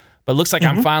season, but it looks like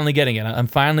I'm finally getting it. I'm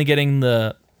finally getting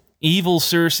the evil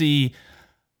Cersei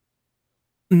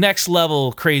next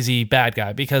level crazy bad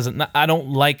guy, because I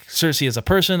don't like Cersei as a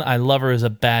person. I love her as a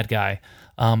bad guy.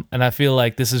 And I feel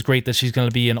like this is great that she's going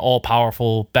to be an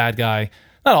all-powerful bad guy.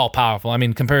 Not all-powerful. I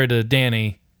mean, compared to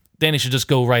Dany should just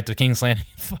go right to King's Landing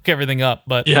and fuck everything up.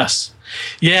 But yes.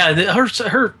 Yeah,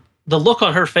 the look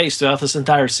on her face throughout this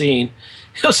entire scene,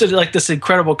 it was like this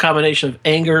incredible combination of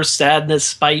anger, sadness,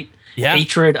 spite,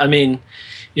 hatred. I mean,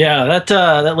 yeah,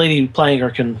 that lady playing her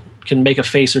can make a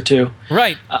face or two.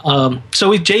 Right.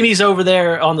 So Jaime's over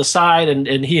there on the side,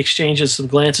 and he exchanges some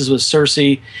glances with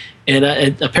Cersei. And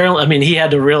apparently, I mean, he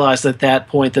had to realize at that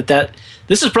point that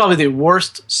this is probably the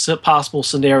worst possible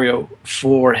scenario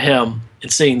for him in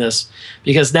seeing this,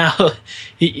 because now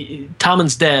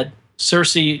Tommen's dead.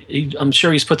 Cersei, I'm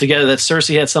sure he's put together that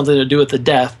Cersei had something to do with the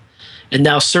death, and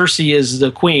now Cersei is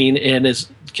the queen and is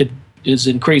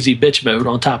in crazy bitch mode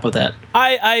on top of that.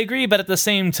 I agree, but at the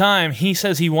same time, he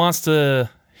says he wants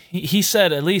to. He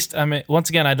said, at least, I mean, once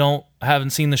again, haven't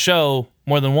seen the show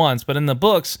more than once, but in the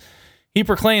books, he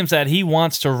proclaims that he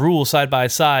wants to rule side by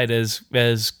side as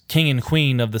king and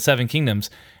queen of the Seven Kingdoms,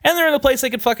 and they're in a place they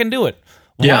could fucking do it.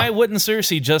 Why wouldn't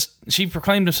Cersei she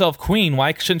proclaimed herself queen,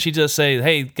 why shouldn't she just say,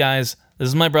 hey, guys, this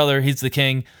is my brother, he's the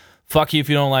king, fuck you if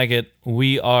you don't like it,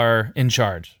 we are in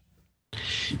charge?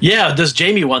 Yeah, does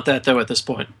Jaime want that, though, at this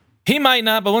point? He might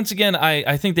not, but once again,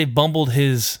 I think they bumbled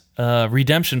his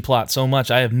redemption plot so much,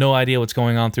 I have no idea what's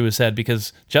going on through his head,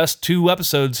 because just 2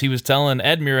 episodes he was telling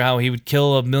Edmure how he would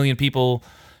kill 1 million people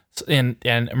and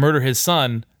murder his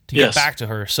son to get back to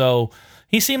her. So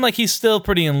he seemed like he's still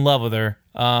pretty in love with her.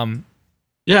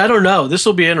 Yeah, I don't know. This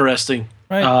will be interesting.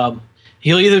 Right.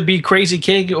 He'll either be crazy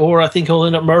king, or I think he'll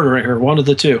end up murdering her. One of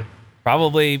the two.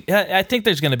 Probably. Yeah, I think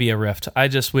there's going to be a rift. I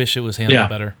just wish it was handled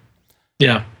better.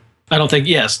 Yeah. I don't think,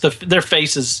 their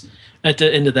faces at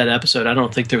the end of that episode, I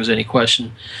don't think there was any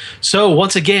question. So,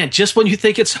 once again, just when you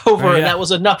think it's over, and that was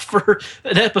enough for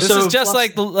an episode. This is just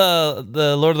like the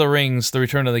Lord of the Rings, The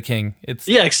Return of the King.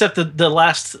 Except the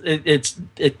last,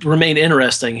 it remained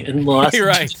interesting. And the last, you're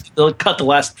right. They'll cut the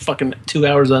last fucking 2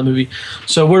 hours of that movie.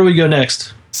 So, where do we go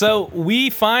next? So, we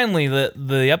finally,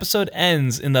 the episode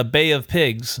ends in the Bay of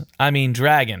Pigs,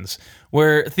 dragons,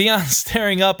 where Theon's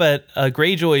staring up at a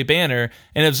Greyjoy banner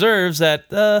and observes that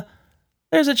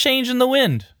there's a change in the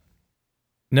wind.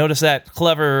 Notice that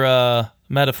clever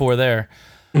metaphor there.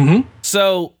 Mm-hmm.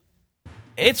 So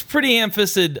it's pretty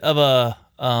ham-fisted of a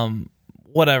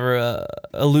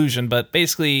illusion, but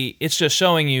basically it's just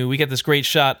showing you. We get this great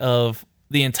shot of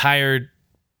the entire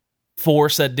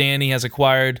force that Dany has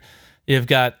acquired. You've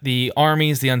got the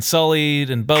armies, the Unsullied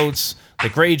and boats, the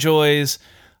Greyjoys.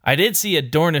 I did see a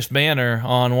Dornish banner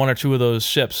on one or two of those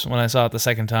ships when I saw it the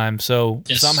second time. So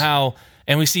somehow,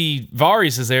 and we see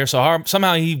Varys is there. So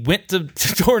somehow he went to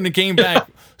Dorne and came back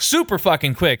super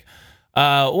fucking quick.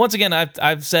 Once again,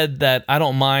 I've said that I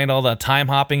don't mind all the time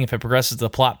hopping if it progresses the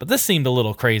plot, but this seemed a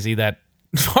little crazy that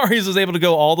Varys was able to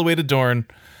go all the way to Dorne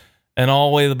and all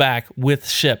the way back with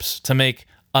ships to make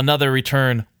another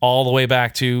return all the way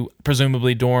back to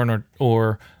presumably Dorne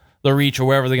or the Reach or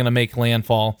wherever they're going to make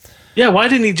landfall. Yeah, why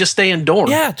didn't he just stay in Dorne?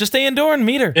 Yeah, just stay in Dorne,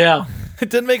 meet her. Yeah. It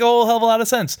didn't make a whole hell of a lot of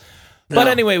sense. But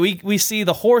anyway, we see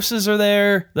the horses are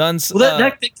there.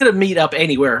 That they could have meet up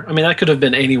anywhere. I mean, that could have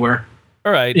been anywhere.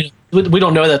 All right. We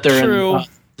don't know that they're True. in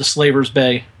the Slaver's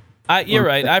Bay. You're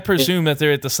right. I presume that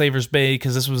they're at the Slaver's Bay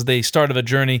because this was the start of a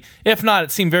journey. If not,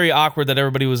 it seemed very awkward that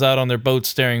everybody was out on their boats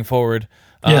staring forward.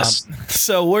 Yes.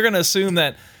 So we're going to assume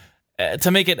that to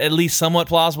make it at least somewhat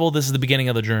plausible, this is the beginning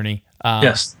of the journey.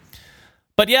 Yes.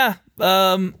 But yeah,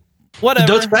 whatever.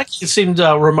 The Dothraki seemed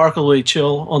remarkably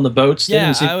chill on the boats.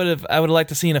 Yeah, I would like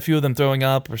to seen a few of them throwing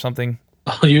up or something.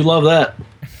 Oh, you love that.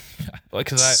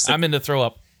 Because I'm into throw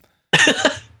up.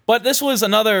 But this was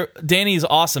another Dany's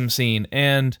awesome scene,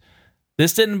 and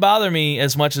this didn't bother me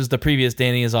as much as the previous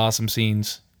Dany's awesome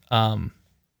scenes.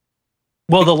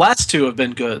 Well, the last two have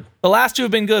been good. The last two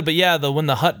have been good, but yeah, when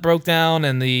the hut broke down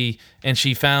and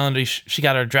she found she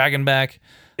got her dragon back.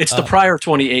 It's the prior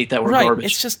 28 that were garbage.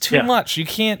 It's just too much. You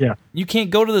can't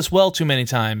go to this well too many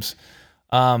times.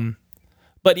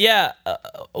 But yeah,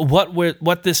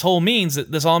 what this all means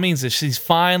is she's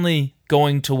finally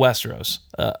going to Westeros,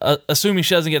 assuming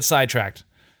she doesn't get sidetracked.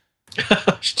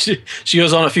 she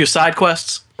goes on a few side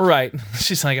quests. Right.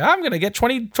 She's like, I'm going to get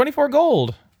 24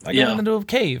 gold by going into a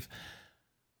cave.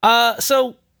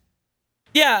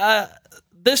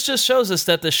 This just shows us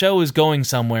that the show is going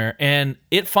somewhere, and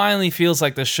it finally feels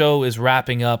like the show is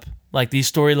wrapping up. Like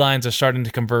these storylines are starting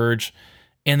to converge,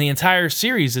 and the entire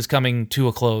series is coming to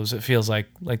a close. It feels like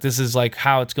this is like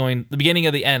how it's going, the beginning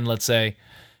of the end, let's say.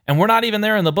 And we're not even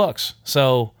there in the books,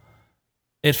 so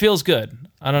it feels good.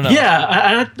 I don't know.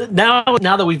 Yeah,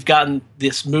 now that we've gotten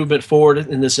this movement forward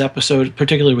in this episode,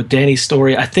 particularly with Dany's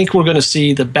story, I think we're going to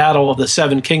see the Battle of the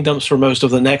Seven Kingdoms for most of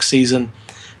the next season,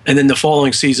 and then the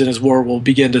following season is where we'll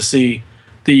begin to see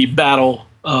the Battle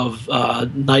of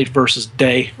Night versus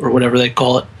Day, or whatever they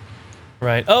call it.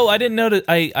 Right. Oh, I didn't know that.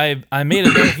 I made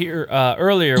a note here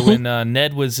earlier when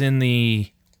Ned was in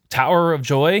the Tower of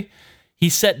Joy. He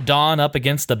set Dawn up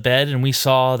against the bed, and we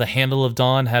saw the handle of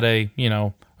Dawn had a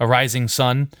rising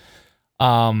sun.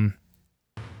 And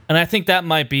I think that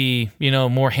might be,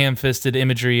 more ham-fisted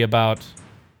imagery about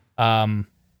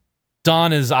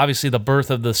Dawn is obviously the birth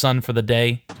of the sun for the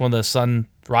day, when the sun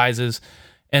rises,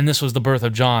 and this was the birth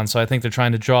of Jon. So I think they're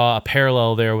trying to draw a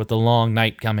parallel there with the long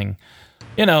night coming.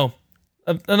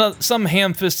 Some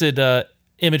ham-fisted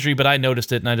imagery, but I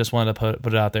noticed it, and I just wanted to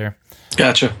put it out there.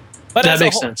 Gotcha. But that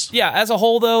makes sense. Yeah, as a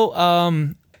whole, though,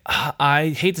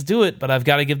 I hate to do it, but I've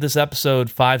got to give this episode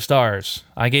 5 stars.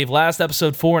 I gave last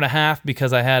episode 4.5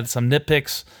 because I had some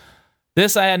nitpicks.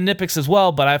 This I had nitpicks as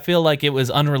well, but I feel like it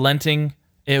was unrelenting.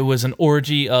 It was an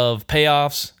orgy of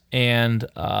payoffs, and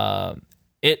the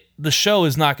show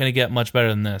is not going to get much better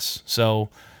than this. So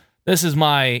this is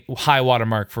my high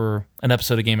watermark for an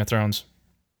episode of Game of Thrones.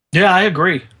 Yeah, I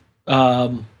agree.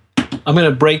 I'm going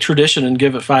to break tradition and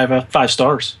give it 5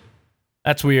 stars.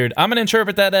 That's weird. I'm going to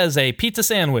interpret that as a pizza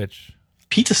sandwich.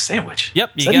 Pizza sandwich?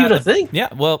 Yep. Is that even a thing? Yeah,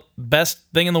 well, best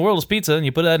thing in the world is pizza, and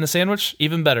you put that in a sandwich,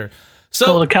 even better. So,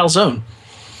 call it a calzone.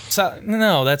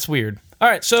 No, that's weird. All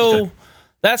right, so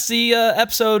that's the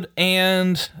episode,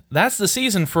 and that's the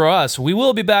season for us. We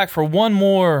will be back for one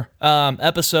more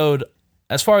episode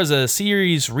as far as a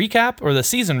series recap, or the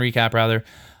season recap, rather.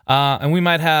 And we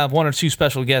might have 1 or 2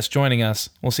 special guests joining us.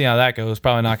 We'll see how that goes.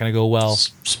 Probably not going to go well.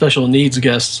 Special needs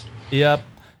guests. Yep.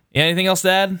 Anything else to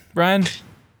add, Brian?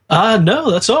 No,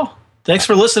 that's all. Thanks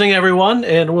for listening, everyone,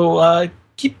 and we'll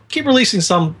keep releasing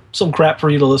some crap for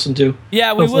you to listen to.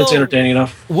 Yeah, we will. It's entertaining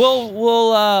enough.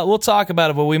 We'll talk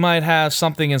about it, but we might have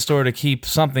something in store to keep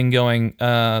something going,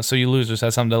 so you losers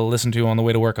have something to listen to on the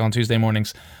way to work on Tuesday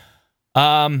mornings.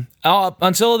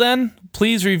 Until then,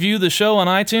 please review the show on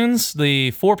iTunes.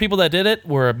 The 4 people that did it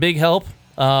were a big help.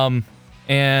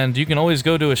 And you can always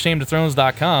go to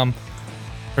ashamedofthrones.com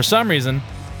for some reason,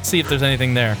 see if there's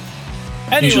anything there.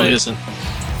 Anyway, usually isn't.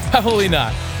 Probably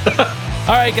not.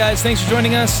 All right, guys, thanks for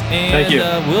joining us, and Thank you.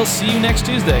 We'll see you next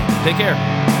Tuesday. Take care.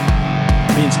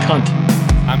 Means cunt.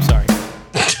 I'm sorry.